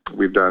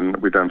 we've done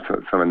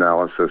some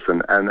analysis,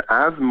 and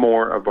as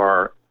more of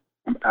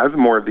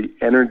the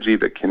energy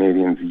that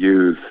Canadians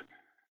use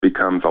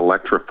becomes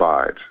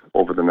electrified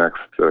over the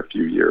next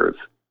few years,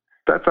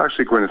 that's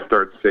actually going to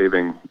start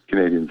saving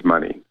Canadians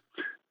money,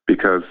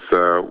 because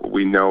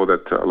we know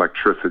that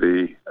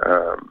electricity,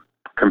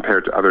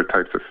 compared to other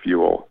types of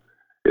fuel,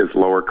 is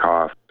lower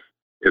cost,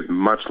 is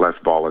much less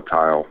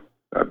volatile,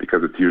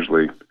 because it's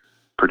usually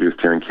produced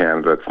here in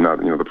Canada. It's not,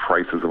 the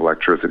prices of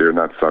electricity are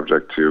not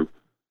subject to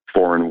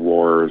foreign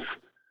wars,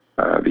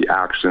 the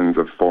actions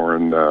of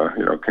foreign,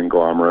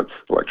 conglomerates.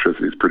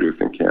 Electricity is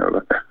produced in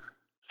Canada.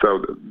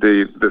 So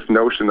this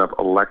notion of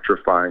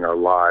electrifying our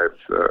lives,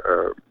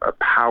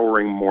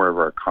 powering more of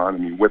our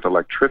economy with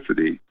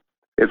electricity,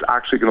 is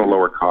actually going to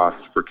lower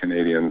costs for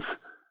Canadians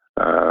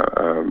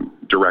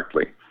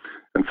directly.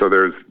 And so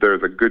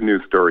there's a good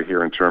news story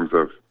here in terms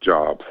of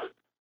jobs,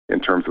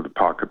 in terms of the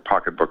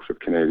pocketbooks of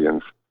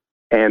Canadians,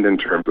 and in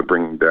terms of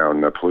bringing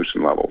down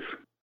pollution levels.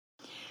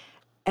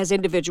 As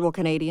individual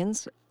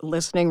Canadians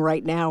listening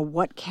right now,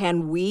 what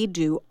can we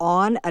do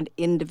on an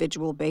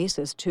individual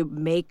basis to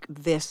make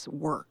this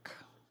work?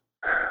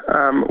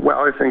 Well,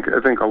 I think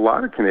a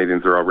lot of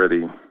Canadians are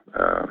already,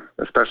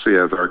 especially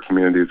as our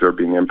communities are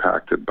being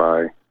impacted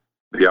by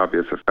the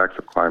obvious effects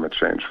of climate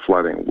change,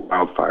 flooding,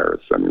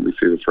 wildfires. I mean, we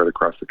see this right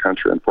across the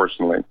country.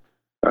 Unfortunately,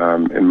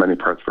 in many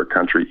parts of our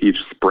country, each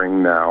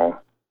spring now,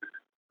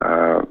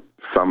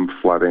 some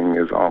flooding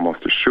is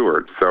almost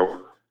assured.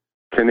 So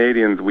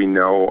Canadians, we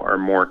know, are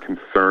more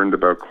concerned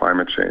about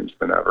climate change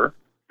than ever.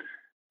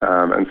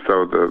 And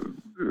so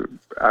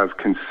as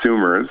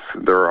consumers,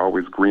 there are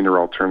always greener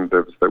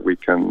alternatives that we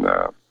can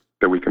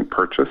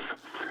purchase.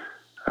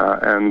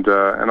 And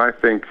I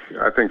think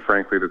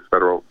frankly, this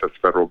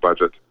federal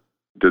budget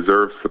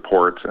deserves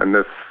support. And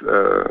this,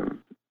 the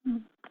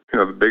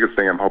biggest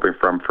thing I'm hoping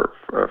from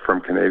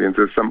Canadians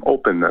is some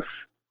openness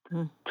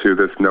to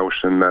this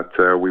notion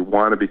that we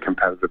want to be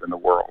competitive in the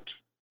world.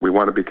 We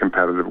want to be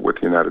competitive with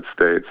the United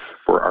States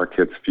for our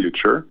kids'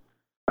 future,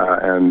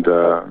 and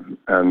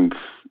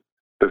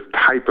this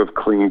type of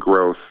clean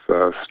growth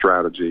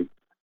strategy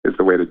is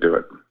the way to do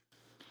it.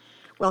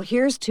 Well,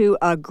 here's to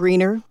a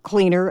greener,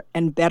 cleaner,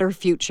 and better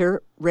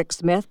future. Rick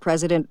Smith,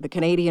 President of the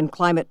Canadian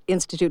Climate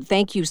Institute,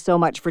 thank you so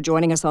much for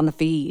joining us on the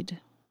feed.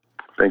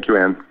 Thank you,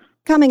 Ann.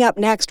 Coming up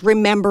next,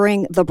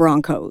 Remembering the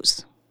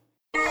Broncos.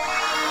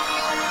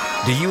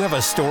 Do you have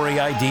a story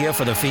idea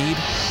for the feed?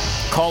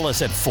 Call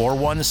us at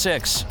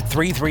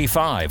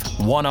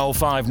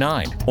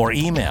 416-335-1059 or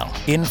email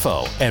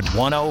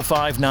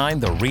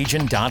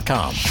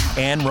info@1059theregion.com.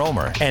 Ann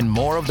Rohmer and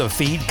more of the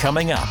feed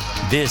coming up.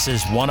 This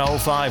is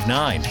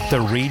 1059 The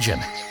Region.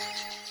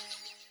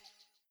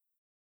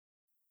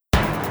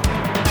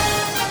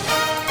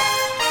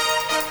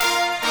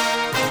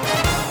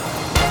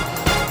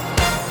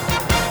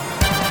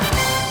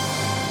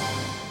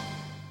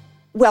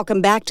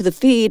 Welcome back to the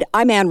feed.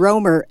 I'm Ann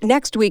Rohmer.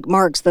 Next week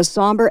marks the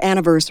somber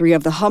anniversary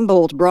of the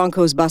Humboldt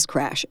Broncos bus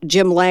crash.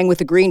 Jim Lang with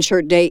the Green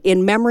Shirt Day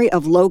in memory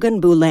of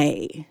Logan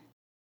Boulet.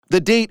 The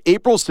date,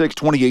 April 6,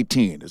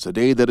 2018, is a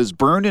day that is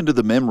burned into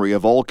the memory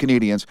of all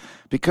Canadians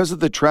because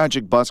of the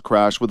tragic bus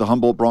crash with the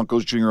Humboldt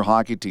Broncos junior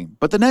hockey team.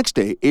 But the next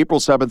day,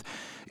 April 7th,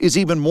 is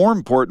even more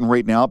important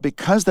right now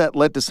because that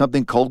led to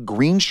something called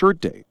Green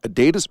Shirt Day, a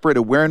day to spread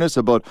awareness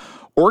about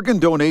organ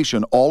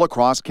donation all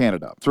across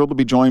Canada. Thrilled to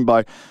be joined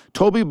by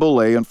Toby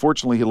Boulet.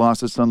 Unfortunately, he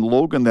lost his son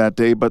Logan that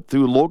day, but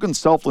through Logan's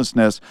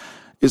selflessness,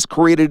 has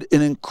created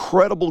an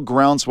incredible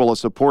groundswell of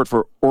support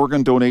for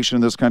organ donation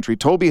in this country.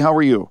 Toby, how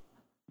are you?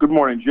 Good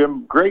morning,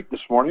 Jim. Great this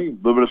morning.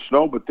 A little bit of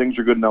snow, but things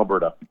are good in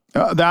Alberta.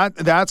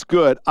 That's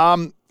good.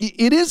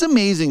 It is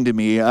amazing to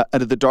me, out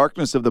of the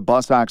darkness of the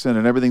bus accident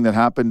and everything that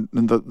happened,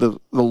 and the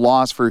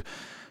loss for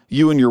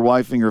you and your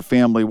wife and your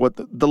family, what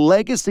the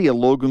legacy of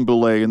Logan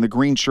Boulet and the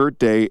Green Shirt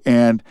Day.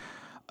 And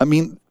I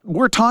mean,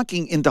 we're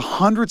talking into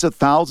hundreds of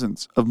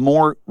thousands of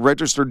more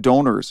registered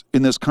donors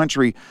in this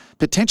country,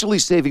 potentially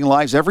saving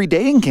lives every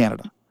day in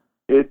Canada.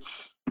 It's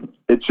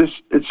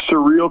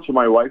surreal to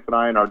my wife and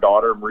I and our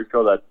daughter,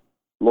 Mariko, that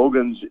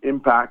Logan's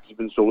impact has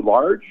been so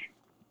large.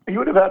 He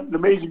would have had an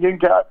amazing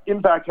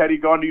impact had he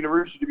gone to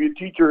university to be a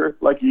teacher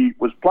like he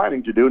was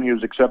planning to do, and he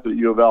was accepted at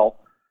U of L,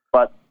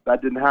 but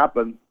that didn't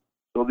happen.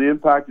 So the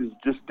impact is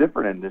just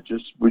different, and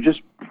we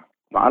just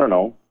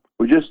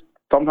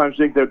sometimes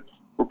think that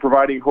we're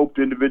providing hope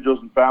to individuals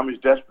and families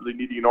desperately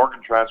needing an organ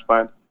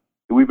transplant.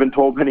 And we've been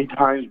told many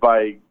times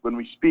when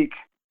we speak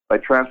by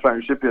transplant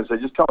recipients, they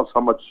just tell us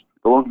how much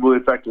the Logan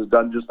Boulet effect has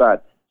done just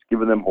that. It's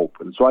given them hope.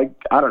 And so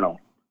I don't know.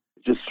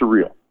 Just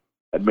surreal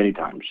at many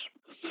times.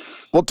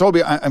 Well,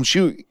 Toby, I'm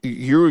sure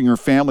you and your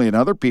family and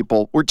other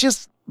people were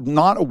just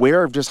not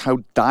aware of just how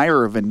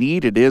dire of a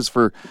need it is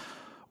for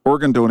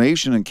organ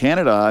donation in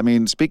Canada. I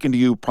mean, speaking to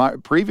you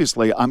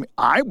previously,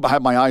 I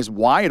had my eyes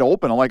wide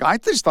open. I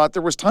just thought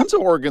there was tons of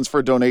organs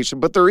for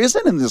donation, but there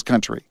isn't in this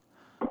country.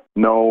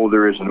 No,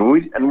 there isn't.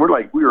 We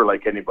were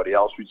like anybody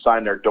else. We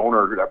signed our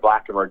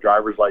black of our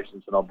driver's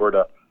license in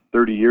Alberta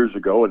 30 years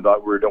ago and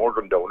thought we were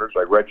organ donors.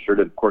 I registered,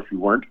 and of course we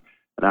weren't.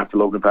 And after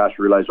Logan passed,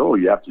 we realized,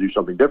 you have to do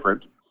something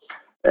different.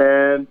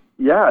 And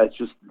yeah, it's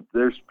just,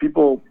 there's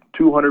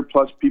 200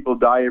 plus people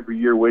die every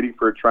year waiting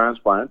for a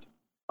transplant.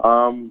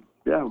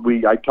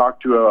 I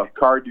talked to a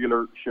car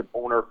dealership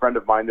owner, a friend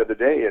of mine the other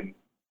day, and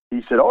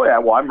he said,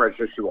 I'm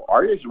registered. I said, well,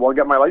 are you? He said, well, I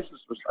got my license.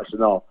 I said,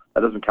 no,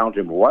 that doesn't count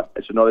him. What? I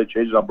said, no, they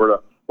changed it in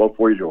Alberta about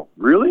 4 years ago.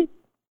 Really?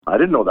 I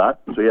didn't know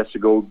that. So he has to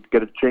go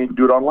get it changed,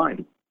 do it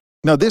online.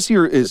 Now, this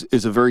year is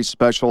a very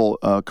special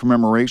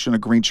commemoration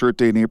of Green Shirt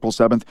Day on April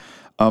 7th.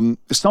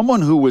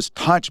 Someone who was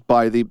touched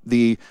by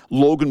the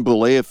Logan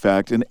Boulet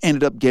effect and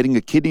ended up getting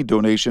a kidney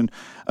donation,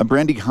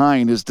 Brandy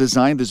Hine, has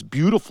designed this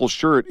beautiful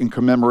shirt in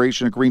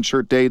commemoration of Green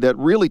Shirt Day that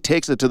really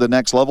takes it to the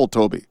next level,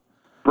 Toby.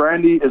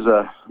 Brandy is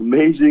an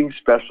amazing,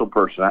 special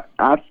person.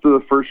 After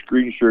the first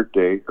Green Shirt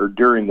Day, or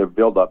during the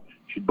build-up,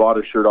 she bought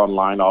a shirt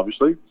online,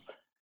 obviously,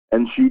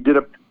 and she did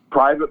a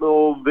private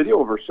little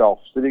video of herself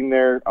sitting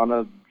there on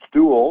a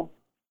stool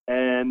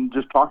and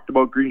just talked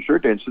about Green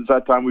Shirt Day. And since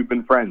that time, we've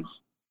been friends.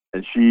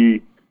 And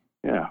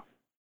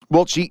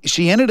well,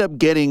 she ended up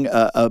getting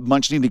a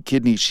much-needed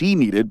kidney she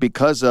needed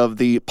because of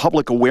the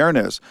public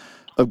awareness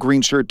of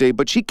Green Shirt Day.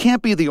 But she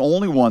can't be the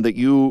only one that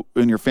you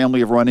and your family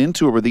have run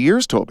into over the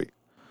years, Toby.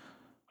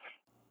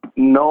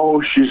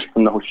 No, she's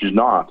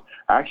not.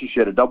 Actually,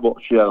 she had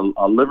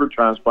a liver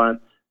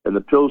transplant, and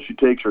the pills she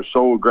takes are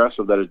so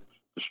aggressive that it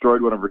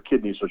destroyed one of her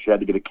kidneys, so she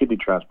had to get a kidney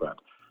transplant.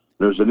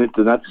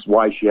 And that's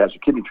why she has a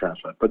kidney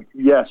transplant. But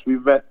yes,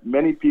 we've met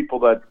many people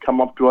that come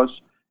up to us,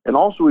 and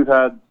also we've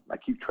had, I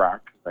keep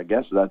track, I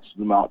guess that's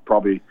not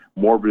probably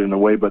morbid in a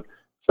way, but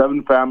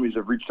 7 families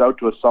have reached out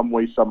to us some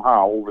way,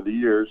 somehow, over the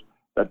years,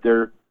 that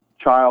their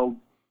child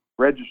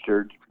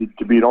registered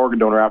to be an organ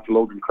donor after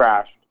Logan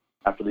crashed,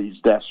 after his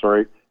death,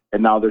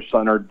 and now their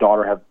son or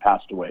daughter have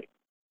passed away.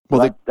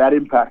 Well, that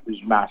impact is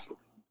massive.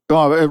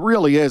 Oh, it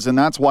really is, and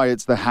that's why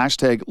it's the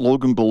hashtag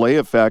Logan Boulet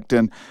effect.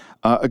 And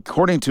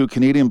according to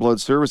Canadian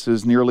Blood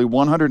Services, nearly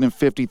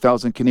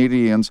 150,000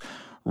 Canadians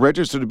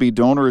registered to be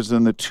donors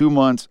in the 2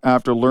 months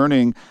after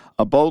learning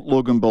about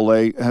Logan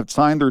Boulet have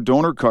signed their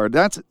donor card.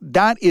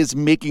 That is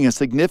making a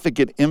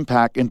significant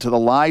impact into the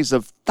lives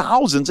of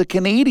thousands of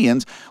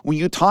Canadians when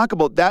you talk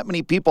about that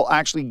many people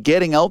actually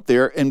getting out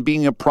there and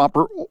being a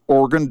proper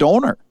organ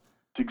donor.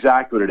 It's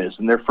exactly what it is.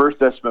 And their first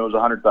estimate was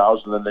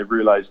 100,000, and they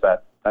realized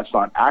that that's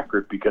not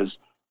accurate because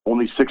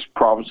only 6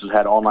 provinces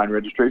had online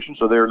registration,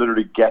 so they're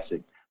literally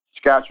guessing.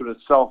 Saskatchewan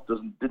itself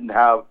didn't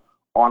have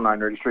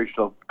online registration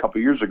until a couple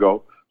of years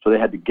ago, so they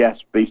had to guess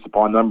based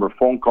upon the number of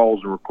phone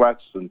calls and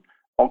requests and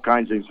all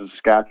kinds of things in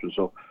Saskatchewan.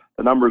 So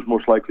the number is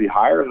most likely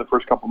higher in the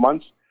first couple of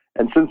months.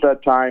 And since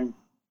that time,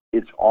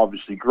 it's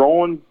obviously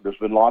grown. There's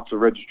been lots of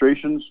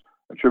registrations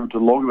attributed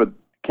to Logan, but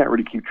can't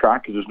really keep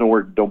track because there's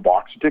no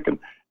box to tick. And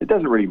it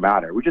doesn't really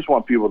matter. We just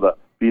want people to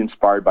be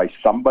inspired by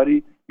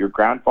somebody, your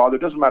grandfather.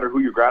 It doesn't matter who,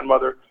 your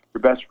grandmother,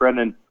 your best friend,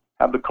 and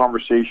have the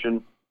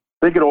conversation.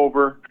 Think it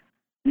over.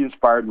 be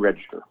inspired and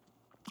register.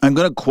 I'm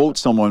going to quote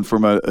someone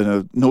from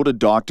a noted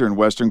doctor in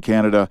Western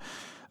Canada,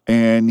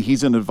 and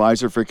he's an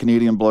advisor for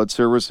Canadian Blood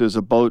Services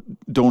about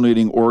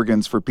donating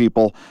organs for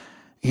people.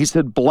 He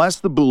said, "Bless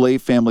the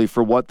Boulet family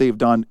for what they've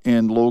done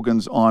in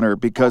Logan's honor,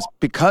 because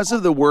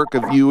of the work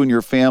of you and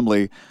your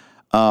family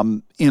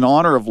in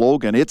honor of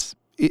Logan, it's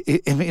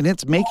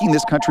making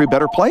this country a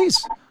better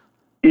place."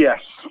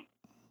 Yes,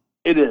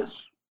 it is.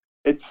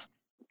 It's,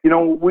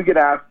 we get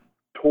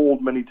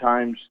told many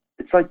times,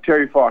 it's like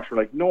Terry Fox. We're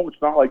like, no,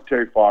 it's not like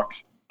Terry Fox.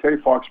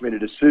 Terry Fox made a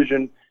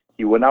decision.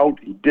 He went out,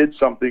 he did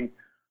something.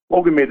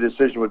 Logan made a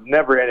decision with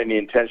never had any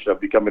intention of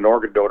becoming an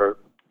organ donor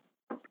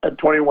at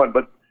 21,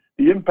 but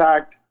the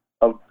impact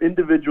of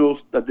individuals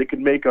that they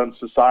can make on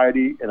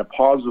society in a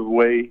positive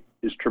way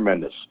is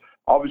tremendous.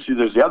 Obviously,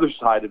 there's the other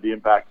side of the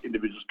impact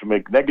individuals can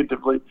make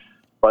negatively,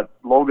 but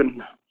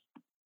Logan,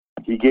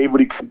 he gave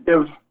what he could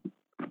give.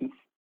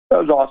 That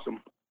was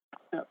awesome.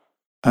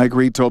 I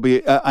agree,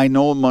 Toby. I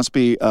know it must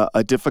be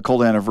a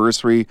difficult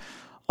anniversary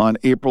on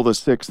April the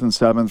 6th and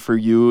 7th for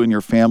you and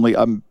your family.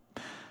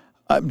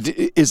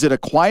 Is it a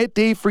quiet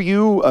day for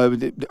you? Are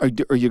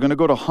you going to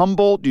go to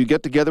Humboldt? Do you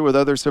get together with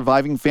other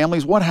surviving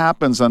families? What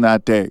happens on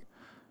that day?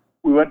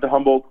 We went to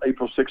Humboldt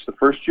April 6th the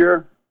first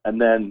year, and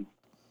then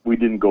we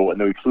didn't go, and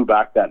then we flew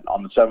back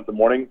on the 7th in the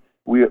morning.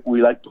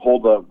 We like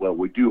to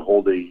we do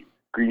hold a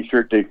Green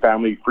Shirt Day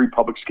family free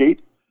public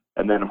skate,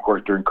 and then, of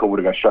course, during COVID,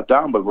 it got shut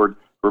down, but we're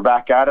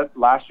back at it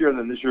last year, and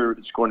then this year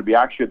it's going to be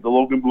actually at the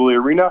Logan Boulet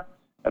Arena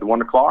at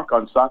 1 o'clock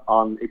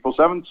on April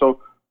 7th.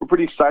 So we're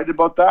pretty excited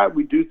about that.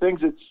 We do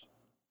things.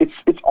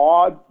 It's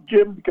odd,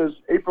 Jim, because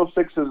April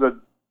 6th is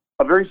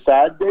a very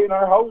sad day in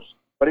our house,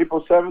 but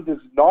April 7th is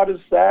not as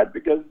sad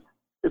because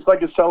it's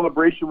like a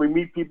celebration. We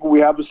meet people,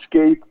 we have a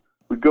skate,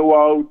 we go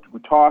out,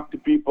 we talk to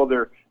people.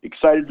 They're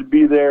excited to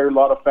be there. A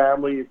lot of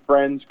family,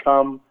 friends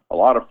come, a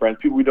lot of friends.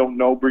 People we don't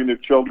know bring their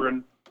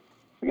children.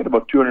 We get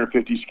about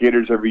 250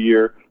 skaters every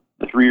year.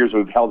 The 3 years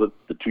we've held it,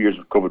 the 2 years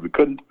of COVID we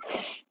couldn't.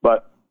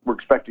 But we're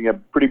expecting a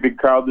pretty big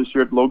crowd this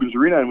year at Logan's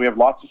Arena, and we have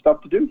lots of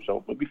stuff to do,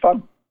 so it'll be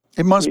fun.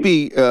 It must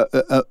be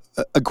a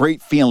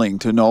great feeling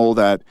to know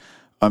that,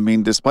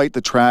 despite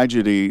the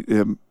tragedy,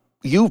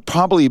 you've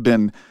probably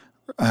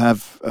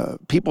have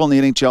people in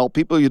the NHL,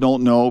 people you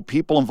don't know,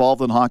 people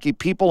involved in hockey,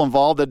 people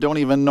involved that don't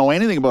even know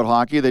anything about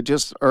hockey, that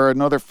just are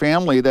another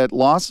family that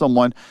lost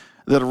someone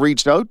that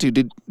reached out to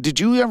you. Did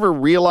you ever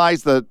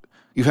realize that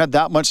you had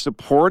that much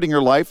support in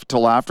your life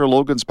till after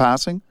Logan's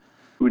passing?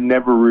 We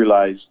never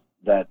realized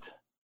that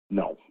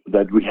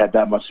we had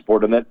that much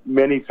support, and that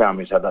many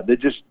families had that. They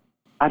just,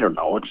 I don't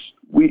know.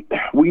 We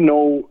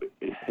know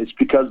it's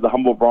because of the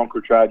Humboldt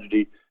Bronco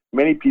tragedy.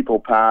 Many people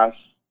pass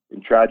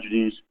in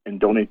tragedies and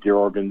donate their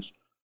organs,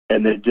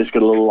 and they just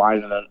get a little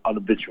line on an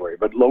obituary.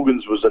 But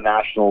Logan's was a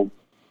national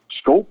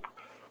scope,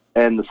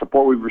 and the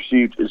support we've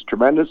received is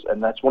tremendous.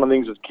 And that's one of the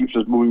things that keeps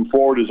us moving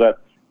forward, is that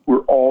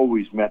we're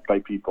always met by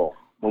people.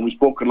 When we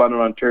spoke in London,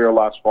 Ontario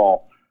last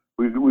fall,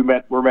 we're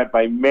met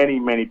by many,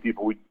 many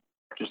people. We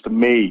just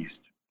amazed,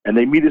 and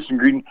they meet us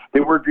in They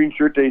wear Green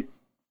Shirt Day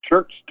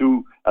shirts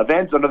to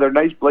events under their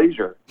nice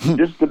blazer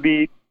just to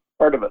be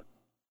part of it.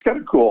 It's kind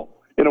of cool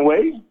in a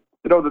way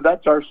to know that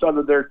that's our son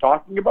that they're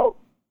talking about.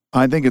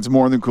 I think it's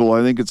more than cool.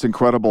 I think it's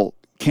incredible.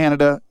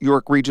 Canada,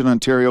 York Region,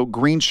 Ontario,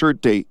 Green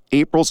Shirt Day,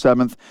 April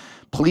 7th.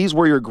 Please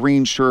wear your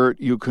green shirt.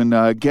 You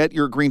can get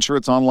your green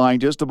shirts online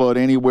just about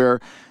anywhere.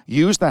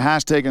 Use the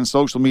hashtag in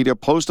social media.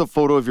 Post a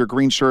photo of your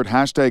green shirt,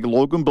 hashtag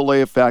Logan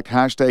Boulet Effect,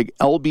 hashtag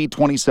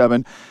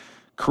LB27.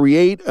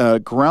 Create a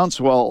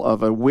groundswell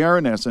of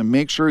awareness and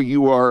make sure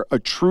you are a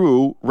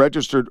true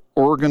registered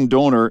organ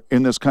donor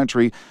in this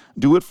country.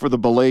 Do it for the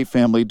Boulet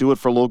family. Do it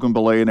for Logan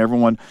Boulet and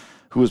everyone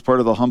who is part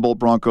of the Humboldt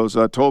Broncos.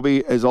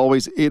 Toby, as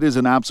always, it is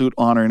an absolute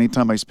honor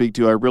anytime I speak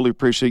to you. I really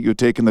appreciate you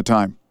taking the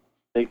time.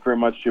 Thank you very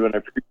much, Jim, and I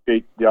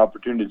appreciate the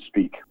opportunity to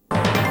speak.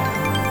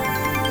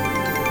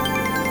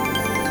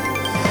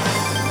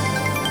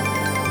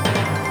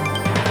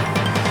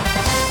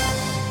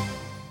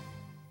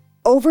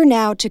 Over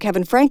now to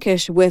Kevin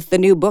Frankish with the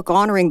new book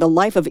honoring the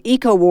life of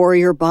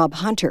eco-warrior Bob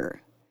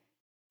Hunter.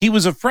 He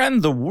was a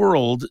friend the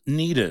world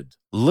needed,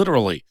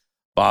 literally.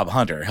 Bob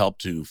Hunter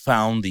helped to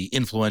found the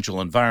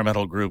influential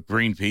environmental group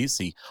Greenpeace.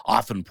 He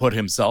often put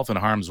himself in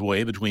harm's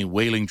way between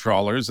whaling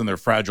trawlers and their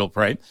fragile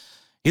prey.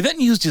 He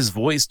then used his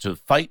voice to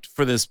fight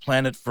for this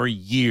planet for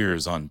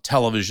years on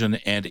television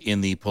and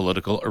in the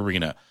political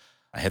arena.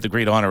 I had the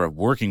great honor of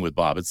working with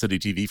Bob at City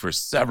TV for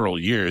several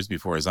years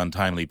before his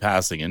untimely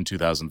passing in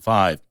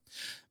 2005.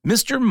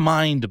 Mr.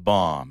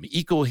 Mindbomb,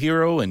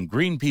 eco-hero and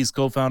Greenpeace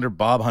co-founder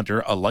Bob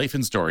Hunter, A Life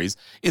in Stories,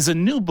 is a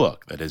new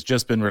book that has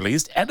just been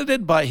released,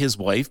 edited by his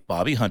wife,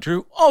 Bobbi Hunter,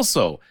 who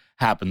also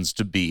happens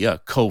to be a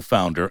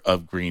co-founder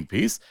of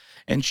Greenpeace.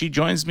 And she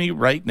joins me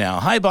right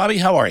now. Hi, Bobbi.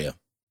 How are you?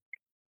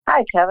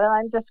 Hi, Kevin.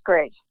 I'm just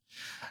great.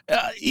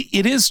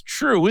 It is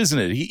true, isn't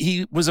it?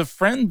 He was a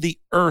friend the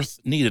earth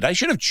needed. I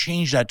should have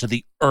changed that to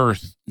the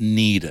earth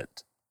needed.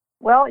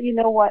 Well, you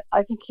know what?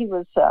 I think he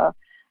was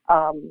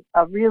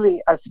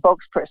really a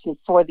spokesperson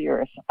for the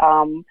earth.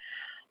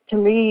 To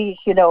me,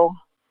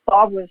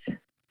 Bob was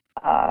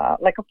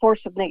like a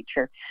force of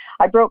nature.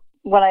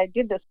 When I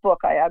did this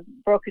book, I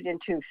broke it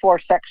into 4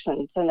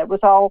 sections, and it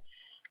was all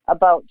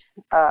about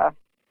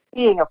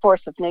being a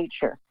force of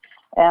nature.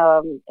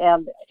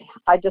 And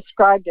I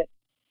described it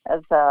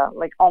as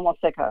almost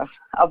like a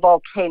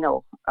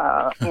volcano,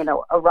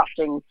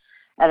 erupting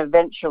and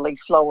eventually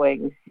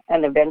slowing,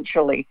 and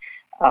eventually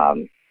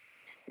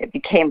it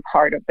became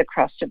part of the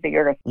crust of the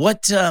earth.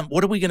 What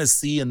are we going to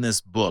see in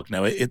this book?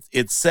 Now,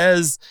 it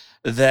says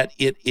that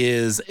it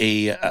is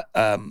a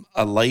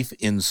life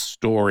in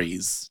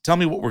stories. Tell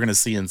me what we're going to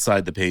see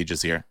inside the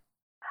pages here.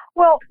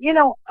 Well,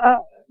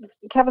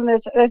 Kevin,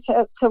 it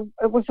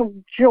was a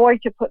joy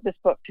to put this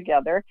book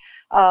together.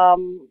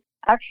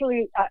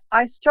 Actually,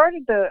 I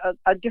started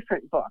a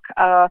different book.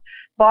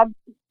 Bob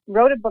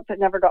wrote a book that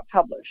never got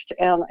published,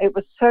 and it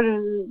was sort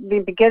of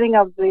the beginning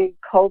of the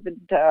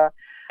COVID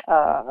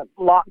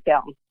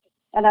lockdown.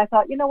 And I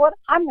thought, you know what,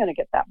 I'm going to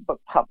get that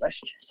book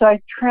published. So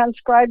I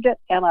transcribed it,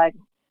 and I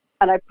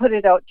put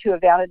it out to a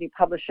vanity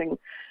publishing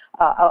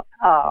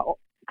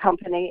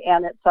company,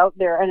 and it's out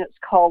there, and it's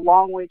called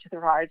Long Way to the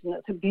Horizon.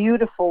 It's a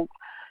beautiful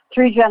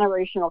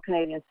 3-generational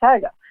Canadian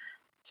saga.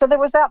 So there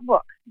was that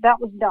book. That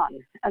was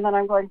done. And then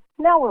I'm going,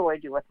 now what do I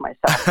do with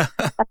myself?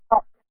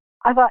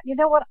 I thought, you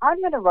know what, I'm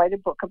going to write a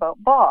book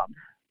about Bob.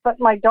 But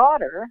my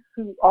daughter,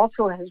 who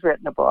also has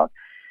written a book,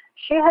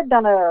 she had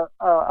done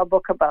a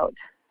book about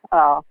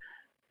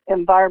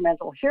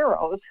environmental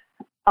heroes,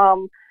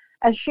 and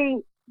she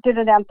did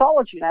an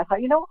anthology. And I thought,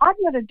 I'm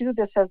going to do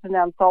this as an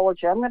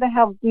anthology. I'm going to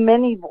have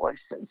many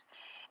voices.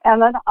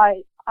 And then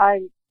I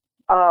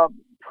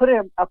put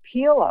an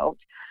appeal out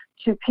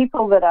to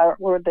people that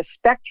were the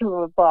spectrum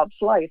of Bob's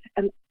life,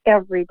 and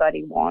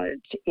everybody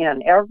wanted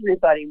in.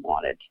 Everybody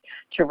wanted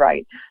to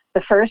write.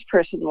 The first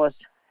person was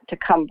to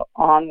come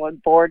on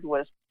board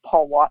was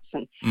Paul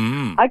Watson.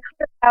 I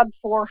could have had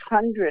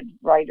 400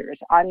 writers.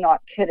 I'm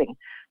not kidding.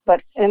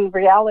 But in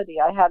reality,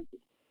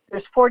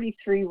 there's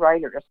 43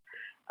 writers.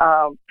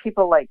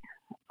 People like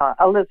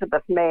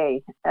Elizabeth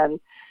May and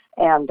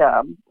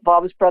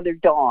Bob's brother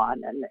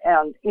Don,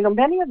 and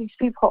many of these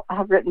people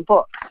have written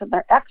books, and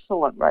they're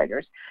excellent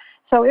writers.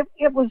 So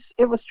it was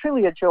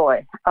truly a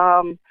joy.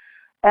 So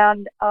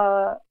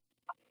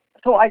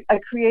I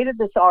created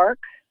this arc.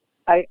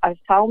 I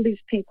found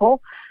these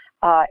people.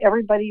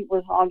 Everybody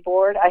was on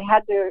board. I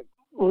had to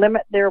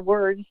limit their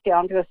words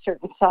down to a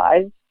certain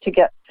size to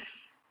get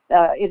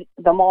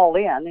them all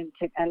in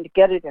and to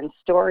get it in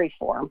story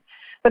form.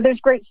 But there's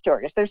great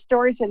stories. There's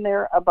stories in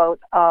there about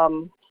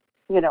Bob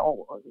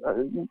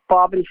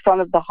in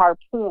front of the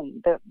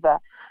harpoon,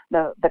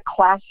 the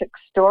classic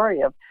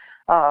story of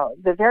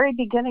the very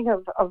beginning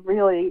of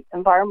really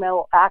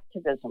environmental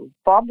activism.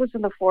 Bob was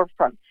in the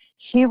forefront.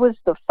 He was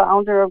the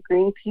founder of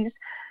Greenpeace.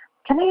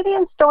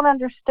 Canadians don't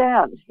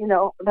understand,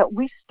 that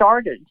we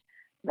started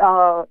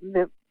the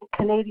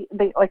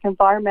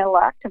environmental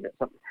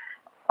activism.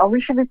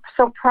 We should be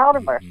so proud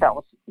of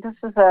ourselves. This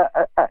is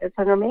it's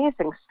an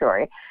amazing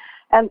story,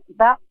 and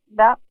that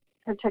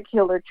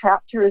particular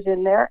chapter is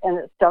in there, and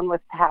it's done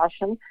with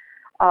passion.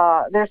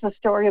 There's a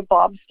story of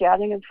Bob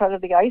standing in front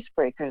of the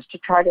icebreakers to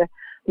try to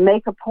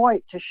make a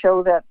point to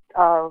show that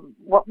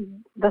what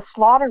the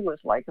slaughter was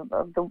like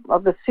of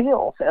the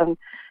seals, and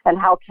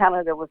how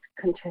Canada was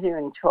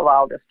continuing to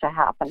allow this to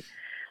happen.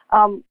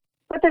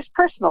 But there's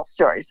personal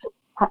stories,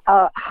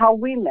 how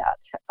we met.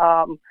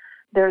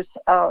 There's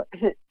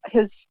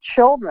his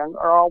children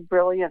are all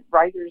brilliant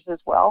writers as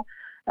well,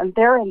 and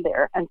they're in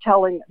there and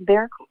telling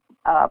their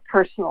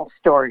personal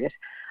stories.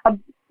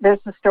 There's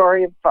the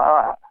story of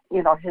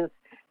his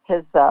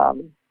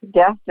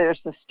death.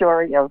 There's the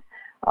story of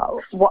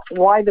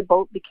why the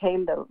boat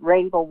became the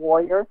Rainbow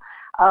Warrior,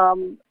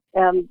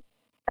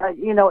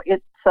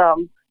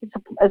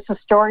 it's a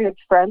story of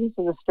friends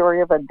and a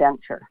story of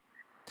adventure.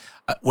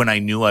 When I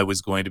knew I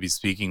was going to be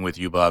speaking with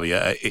you,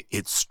 Bobbi,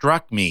 it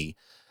struck me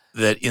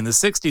that in the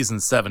 60s and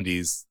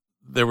 70s,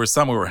 there were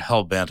some who were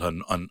hell-bent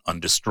on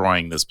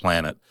destroying this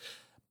planet.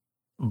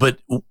 But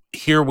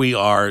here we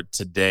are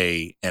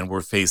today, and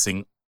we're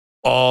facing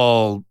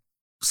all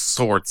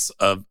sorts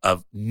of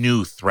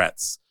new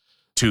threats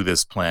to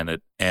this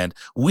planet. And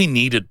we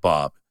needed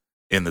Bob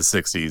in the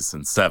 60s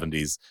and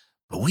 70s,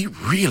 but we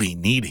really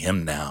need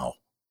him now.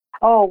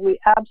 Oh, we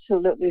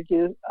absolutely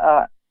do,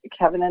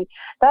 Kevin. And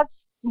that's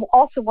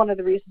also one of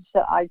the reasons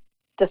that I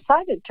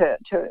decided to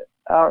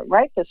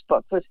write this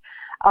book was,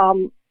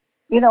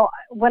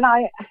 when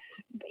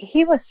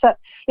he was such,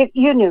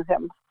 you knew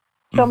him.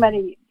 So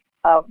many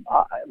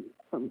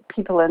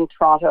people in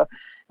Toronto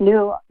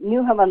knew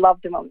him and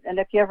loved him. And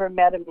if you ever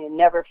met him, you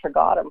never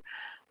forgot him.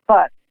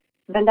 But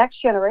the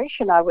next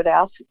generation, I would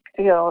ask,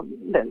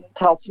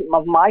 tell some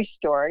of my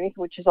story,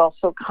 which is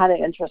also kind of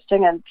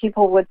interesting. And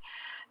people would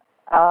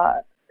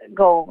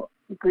go,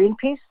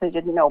 Greenpeace, they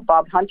didn't know.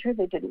 Bob Hunter,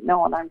 they didn't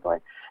know. And I'm going,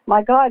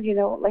 my God,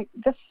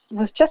 this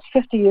was just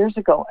 50 years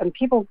ago, and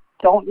people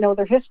don't know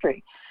their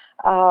history.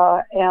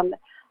 And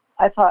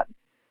I thought,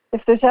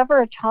 if there's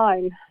ever a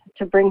time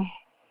to bring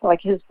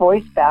his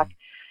voice back,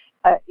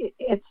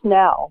 it's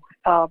now.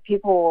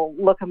 People will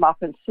look him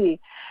up and see.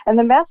 And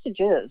the message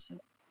is,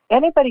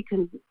 anybody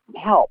can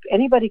help.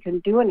 Anybody can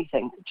do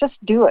anything. Just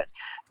do it.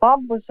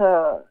 Bob was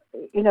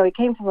he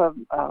came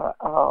from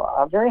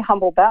a very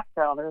humble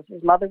background.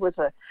 His mother was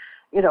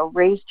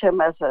raised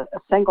him as a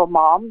single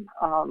mom,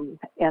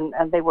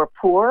 and they were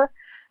poor.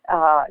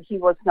 He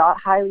was not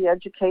highly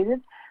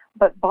educated,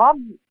 but Bob,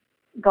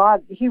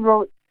 he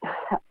wrote,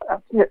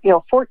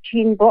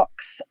 14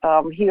 books.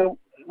 He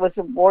was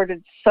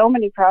awarded so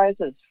many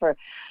prizes for,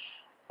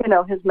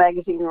 his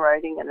magazine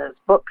writing and his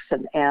books,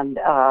 and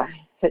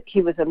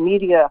he was a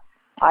media,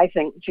 I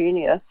think,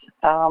 genius,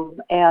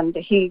 and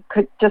he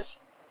could just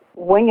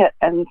wing it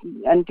and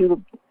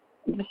do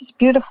just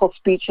beautiful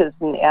speeches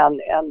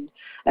and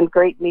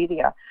great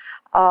media.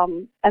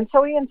 And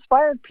so he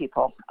inspired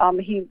people.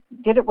 He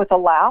did it with a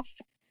laugh.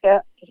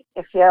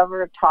 If you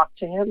ever talked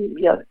to him,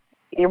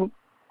 you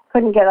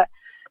couldn't get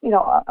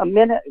a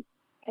minute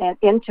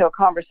into a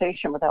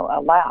conversation without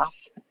a laugh.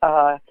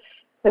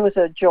 There was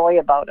a joy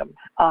about him.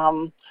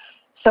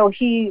 So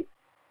he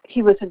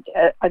was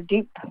a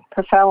deep,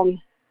 profound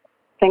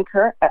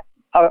thinker,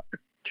 a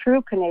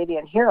true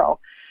Canadian hero.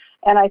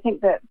 And I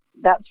think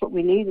that's what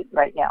we need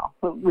right now.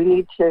 We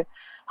need to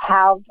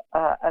have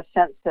a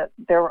sense that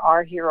there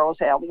are heroes,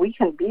 and we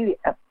can be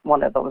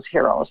one of those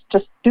heroes.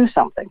 Just do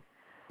something.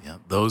 Yeah,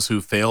 those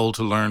who fail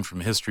to learn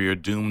from history are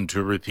doomed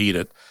to repeat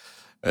it.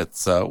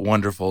 It's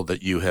wonderful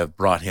that you have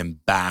brought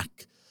him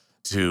back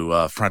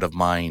to front of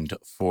mind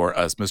for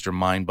us. Mr.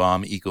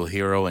 Mindbomb,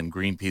 eco-hero, and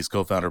Greenpeace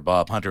co-founder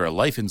Bob Hunter. A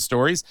Life in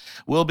Stories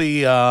will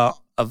be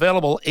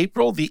available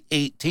April the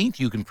 18th.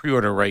 You can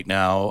pre-order right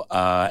now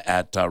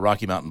at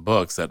Rocky Mountain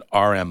Books at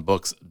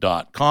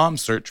rmbooks.com.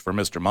 Search for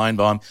Mr.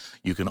 Mindbomb.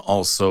 You can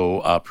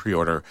also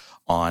pre-order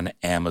on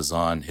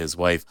Amazon. His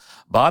wife,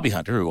 Bobbi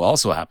Hunter, who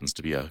also happens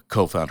to be a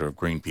co-founder of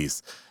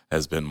Greenpeace,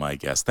 has been my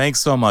guest. Thanks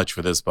so much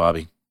for this,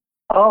 Bobbi.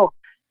 Oh,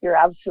 you're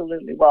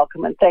absolutely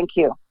welcome, and thank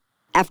you.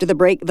 After the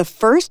break, the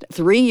first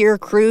 3-year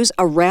cruise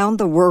around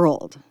the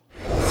world.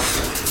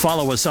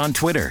 Follow us on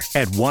Twitter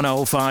at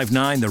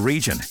 1059 The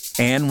Region.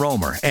 Ann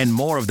Rohmer and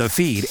more of the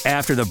feed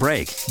after the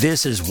break.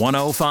 This is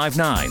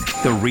 1059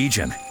 The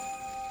Region.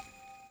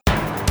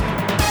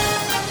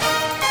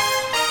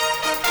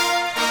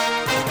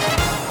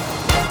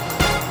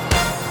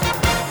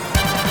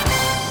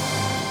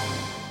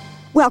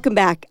 Welcome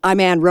back. I'm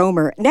Ann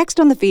Rohmer. Next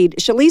on the feed,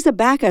 Shaliza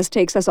Bacchus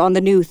takes us on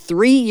the new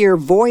 3-year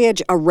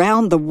voyage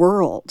around the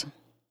world.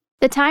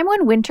 The time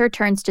when winter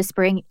turns to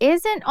spring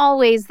isn't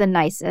always the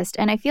nicest,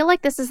 and I feel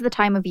like this is the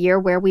time of year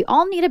where we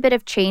all need a bit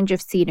of change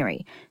of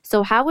scenery.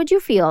 So how would you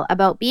feel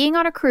about being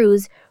on a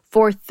cruise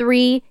for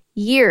 3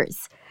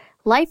 years?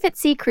 Life at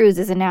Sea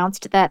Cruises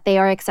announced that they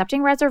are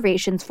accepting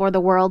reservations for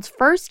the world's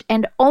first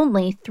and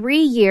only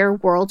 3-year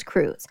world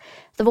cruise.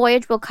 The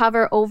voyage will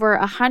cover over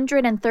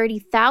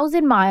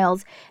 130,000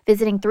 miles,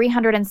 visiting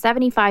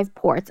 375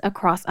 ports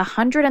across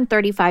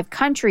 135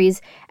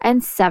 countries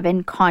and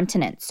 7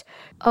 continents.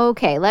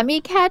 Okay, let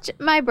me catch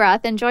my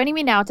breath, and joining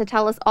me now to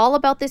tell us all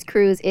about this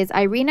cruise is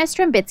Irina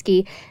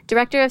Strembitsky,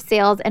 Director of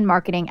Sales and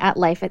Marketing at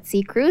Life at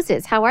Sea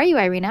Cruises. How are you,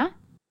 Irina?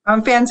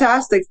 I'm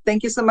fantastic.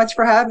 Thank you so much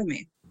for having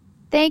me.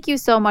 Thank you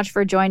so much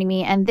for joining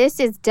me, and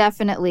this is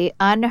definitely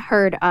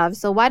unheard of.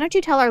 So why don't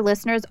you tell our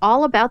listeners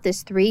all about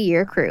this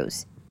 3-year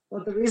cruise?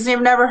 Well, the reason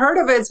you've never heard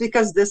of it is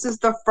because this is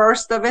the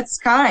first of its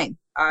kind.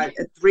 A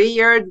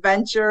 3-year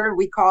adventure.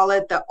 We call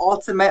it the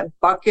ultimate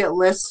bucket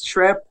list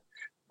trip,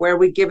 where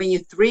we're giving you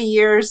 3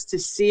 years to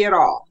see it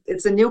all.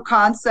 It's a new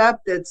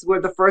concept.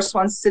 We're the first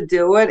ones to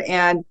do it,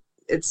 and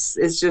it's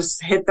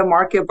just hit the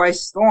market by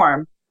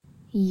storm.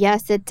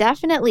 Yes, it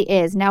definitely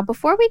is. Now,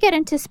 before we get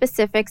into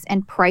specifics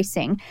and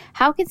pricing,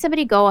 how can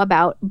somebody go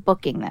about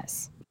booking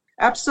this?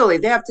 Absolutely.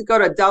 They have to go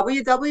to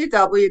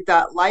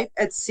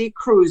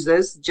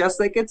www.lifeatseacruises, just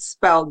like it's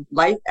spelled,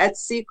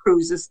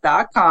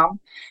 lifeatseacruises.com.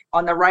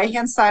 On the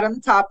right-hand side on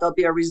the top, there'll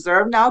be a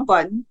Reserve Now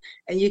button,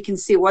 and you can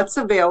see what's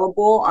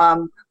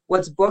available.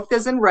 What's booked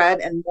is in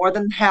red, and more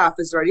than half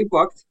is already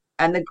booked.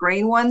 And the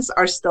green ones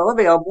are still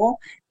available.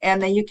 And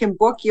then you can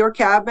book your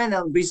cabin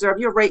and reserve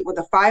your rate with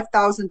a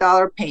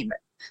 $5,000 payment.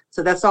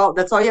 So that's all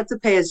you have to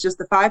pay is just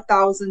the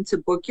 $5,000 to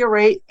book your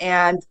rate,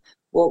 and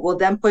we'll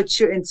then put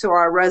you into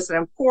our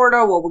resident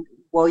portal.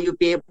 Will you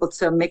be able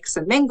to mix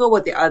and mingle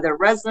with the other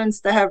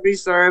residents that have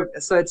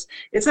reserved? So it's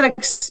an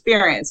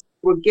experience.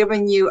 We're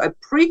giving you a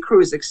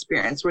pre-cruise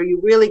experience where you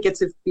really get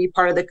to be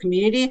part of the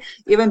community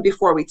even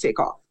before we take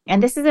off.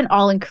 And this is an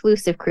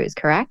all-inclusive cruise,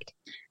 correct?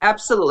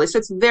 Absolutely. So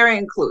it's very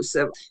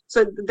inclusive.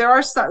 So there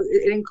are some,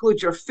 it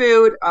includes your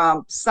food,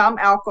 some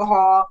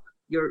alcohol,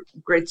 your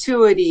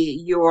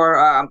gratuity,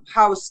 your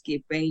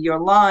housekeeping, your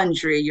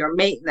laundry, your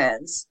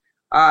maintenance,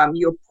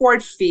 your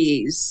port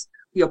fees,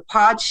 your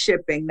pod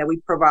shipping that we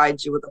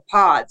provide you with a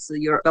pod, so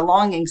your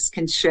belongings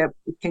can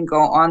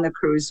go on the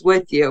cruise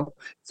with you.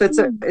 So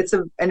it's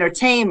a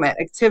entertainment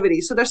activity.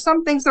 So there's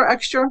some things that are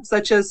extra,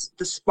 such as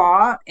the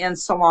spa and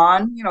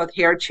salon, with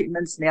hair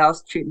treatments,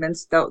 nails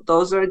treatments.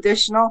 Those are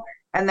additional.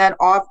 And then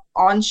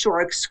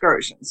onshore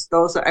excursions,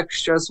 those are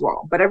extra as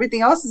well. But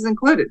everything else is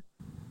included.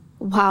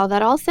 Wow,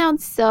 that all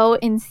sounds so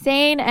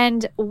insane.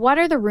 And what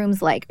are the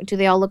rooms like? Do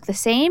they all look the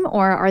same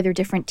or are there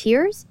different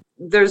tiers?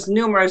 There's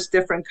numerous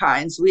different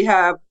kinds. We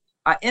have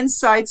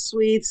inside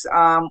suites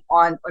on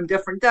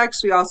different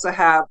decks. We also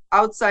have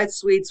outside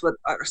suites with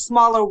a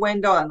smaller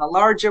window and a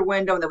larger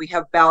window. And then we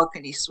have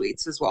balcony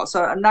suites as well.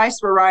 So a nice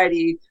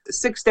variety,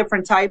 6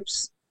 different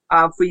types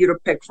for you to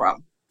pick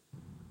from.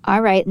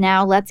 All right,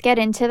 now let's get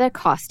into the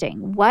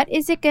costing. What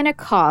is it going to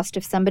cost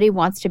if somebody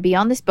wants to be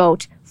on this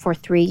boat for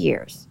 3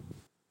 years?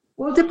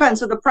 Well, it depends.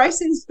 So the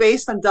pricing is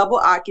based on double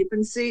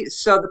occupancy.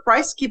 So the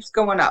price keeps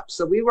going up.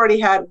 So we've already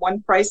had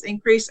one price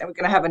increase and we're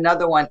going to have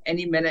another one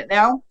any minute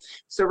now.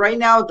 So right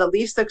now, the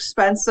least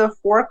expensive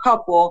for a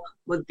couple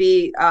would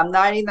be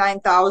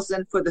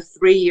 $99,000 for the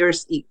 3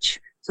 years each.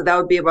 So that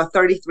would be about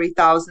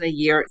 $33,000 a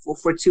year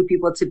for 2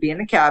 people to be in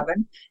a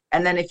cabin.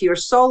 And then if you're a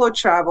solo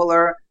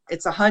traveler,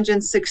 it's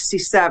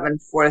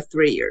 $167,000 for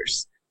 3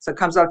 years. So it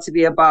comes out to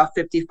be about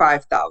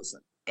 $55,000.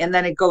 And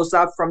then it goes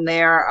up from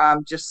there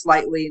just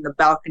slightly. The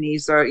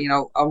balconies are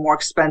more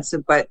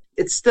expensive, but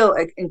it's still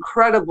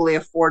incredibly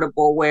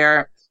affordable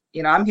where,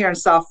 I'm here in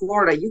South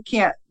Florida. You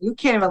can't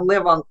even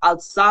live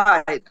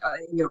outside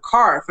in your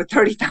car for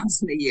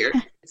 $30,000 a year.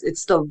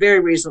 It's still very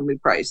reasonably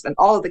priced, and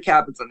all of the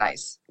cabins are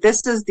nice.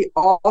 This is the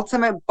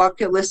ultimate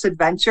bucket list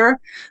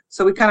adventure.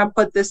 So we kind of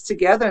put this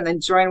together and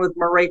then joined with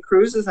Murray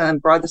Cruises and then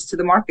brought this to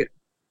the market.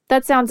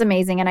 That sounds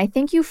amazing, and I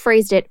think you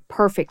phrased it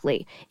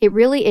perfectly. It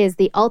really is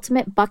the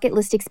ultimate bucket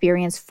list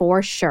experience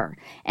for sure.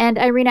 And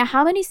Irina,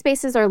 how many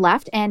spaces are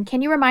left? And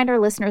can you remind our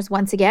listeners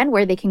once again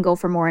where they can go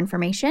for more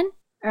information?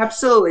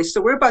 Absolutely.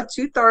 So we're about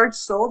 2/3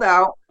 sold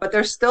out, but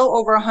there's still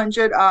over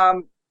 100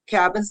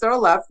 cabins that are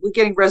left. We're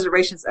getting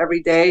reservations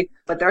every day,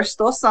 but there's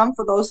still some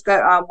for those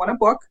that want to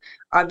book.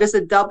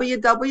 Visit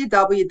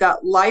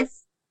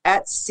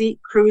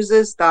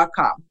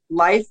www.lifeatseacruises.com.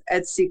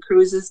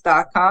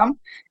 Lifeatseacruises.com.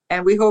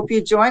 And we hope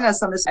you join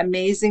us on this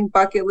amazing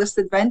bucket list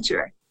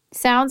adventure.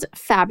 Sounds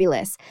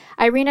fabulous.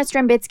 Irina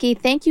Strembitsky,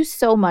 thank you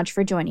so much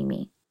for joining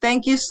me.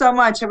 Thank you so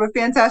much. Have a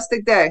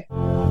fantastic day.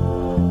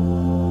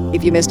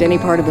 If you missed any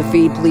part of the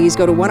feed, please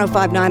go to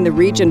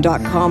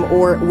 1059theregion.com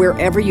or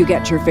wherever you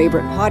get your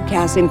favorite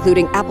podcasts,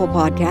 including Apple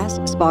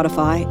Podcasts,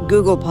 Spotify,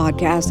 Google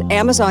Podcasts,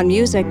 Amazon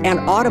Music, and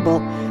Audible.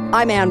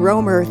 I'm Ann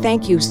Rohmer.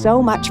 Thank you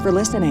so much for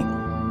listening.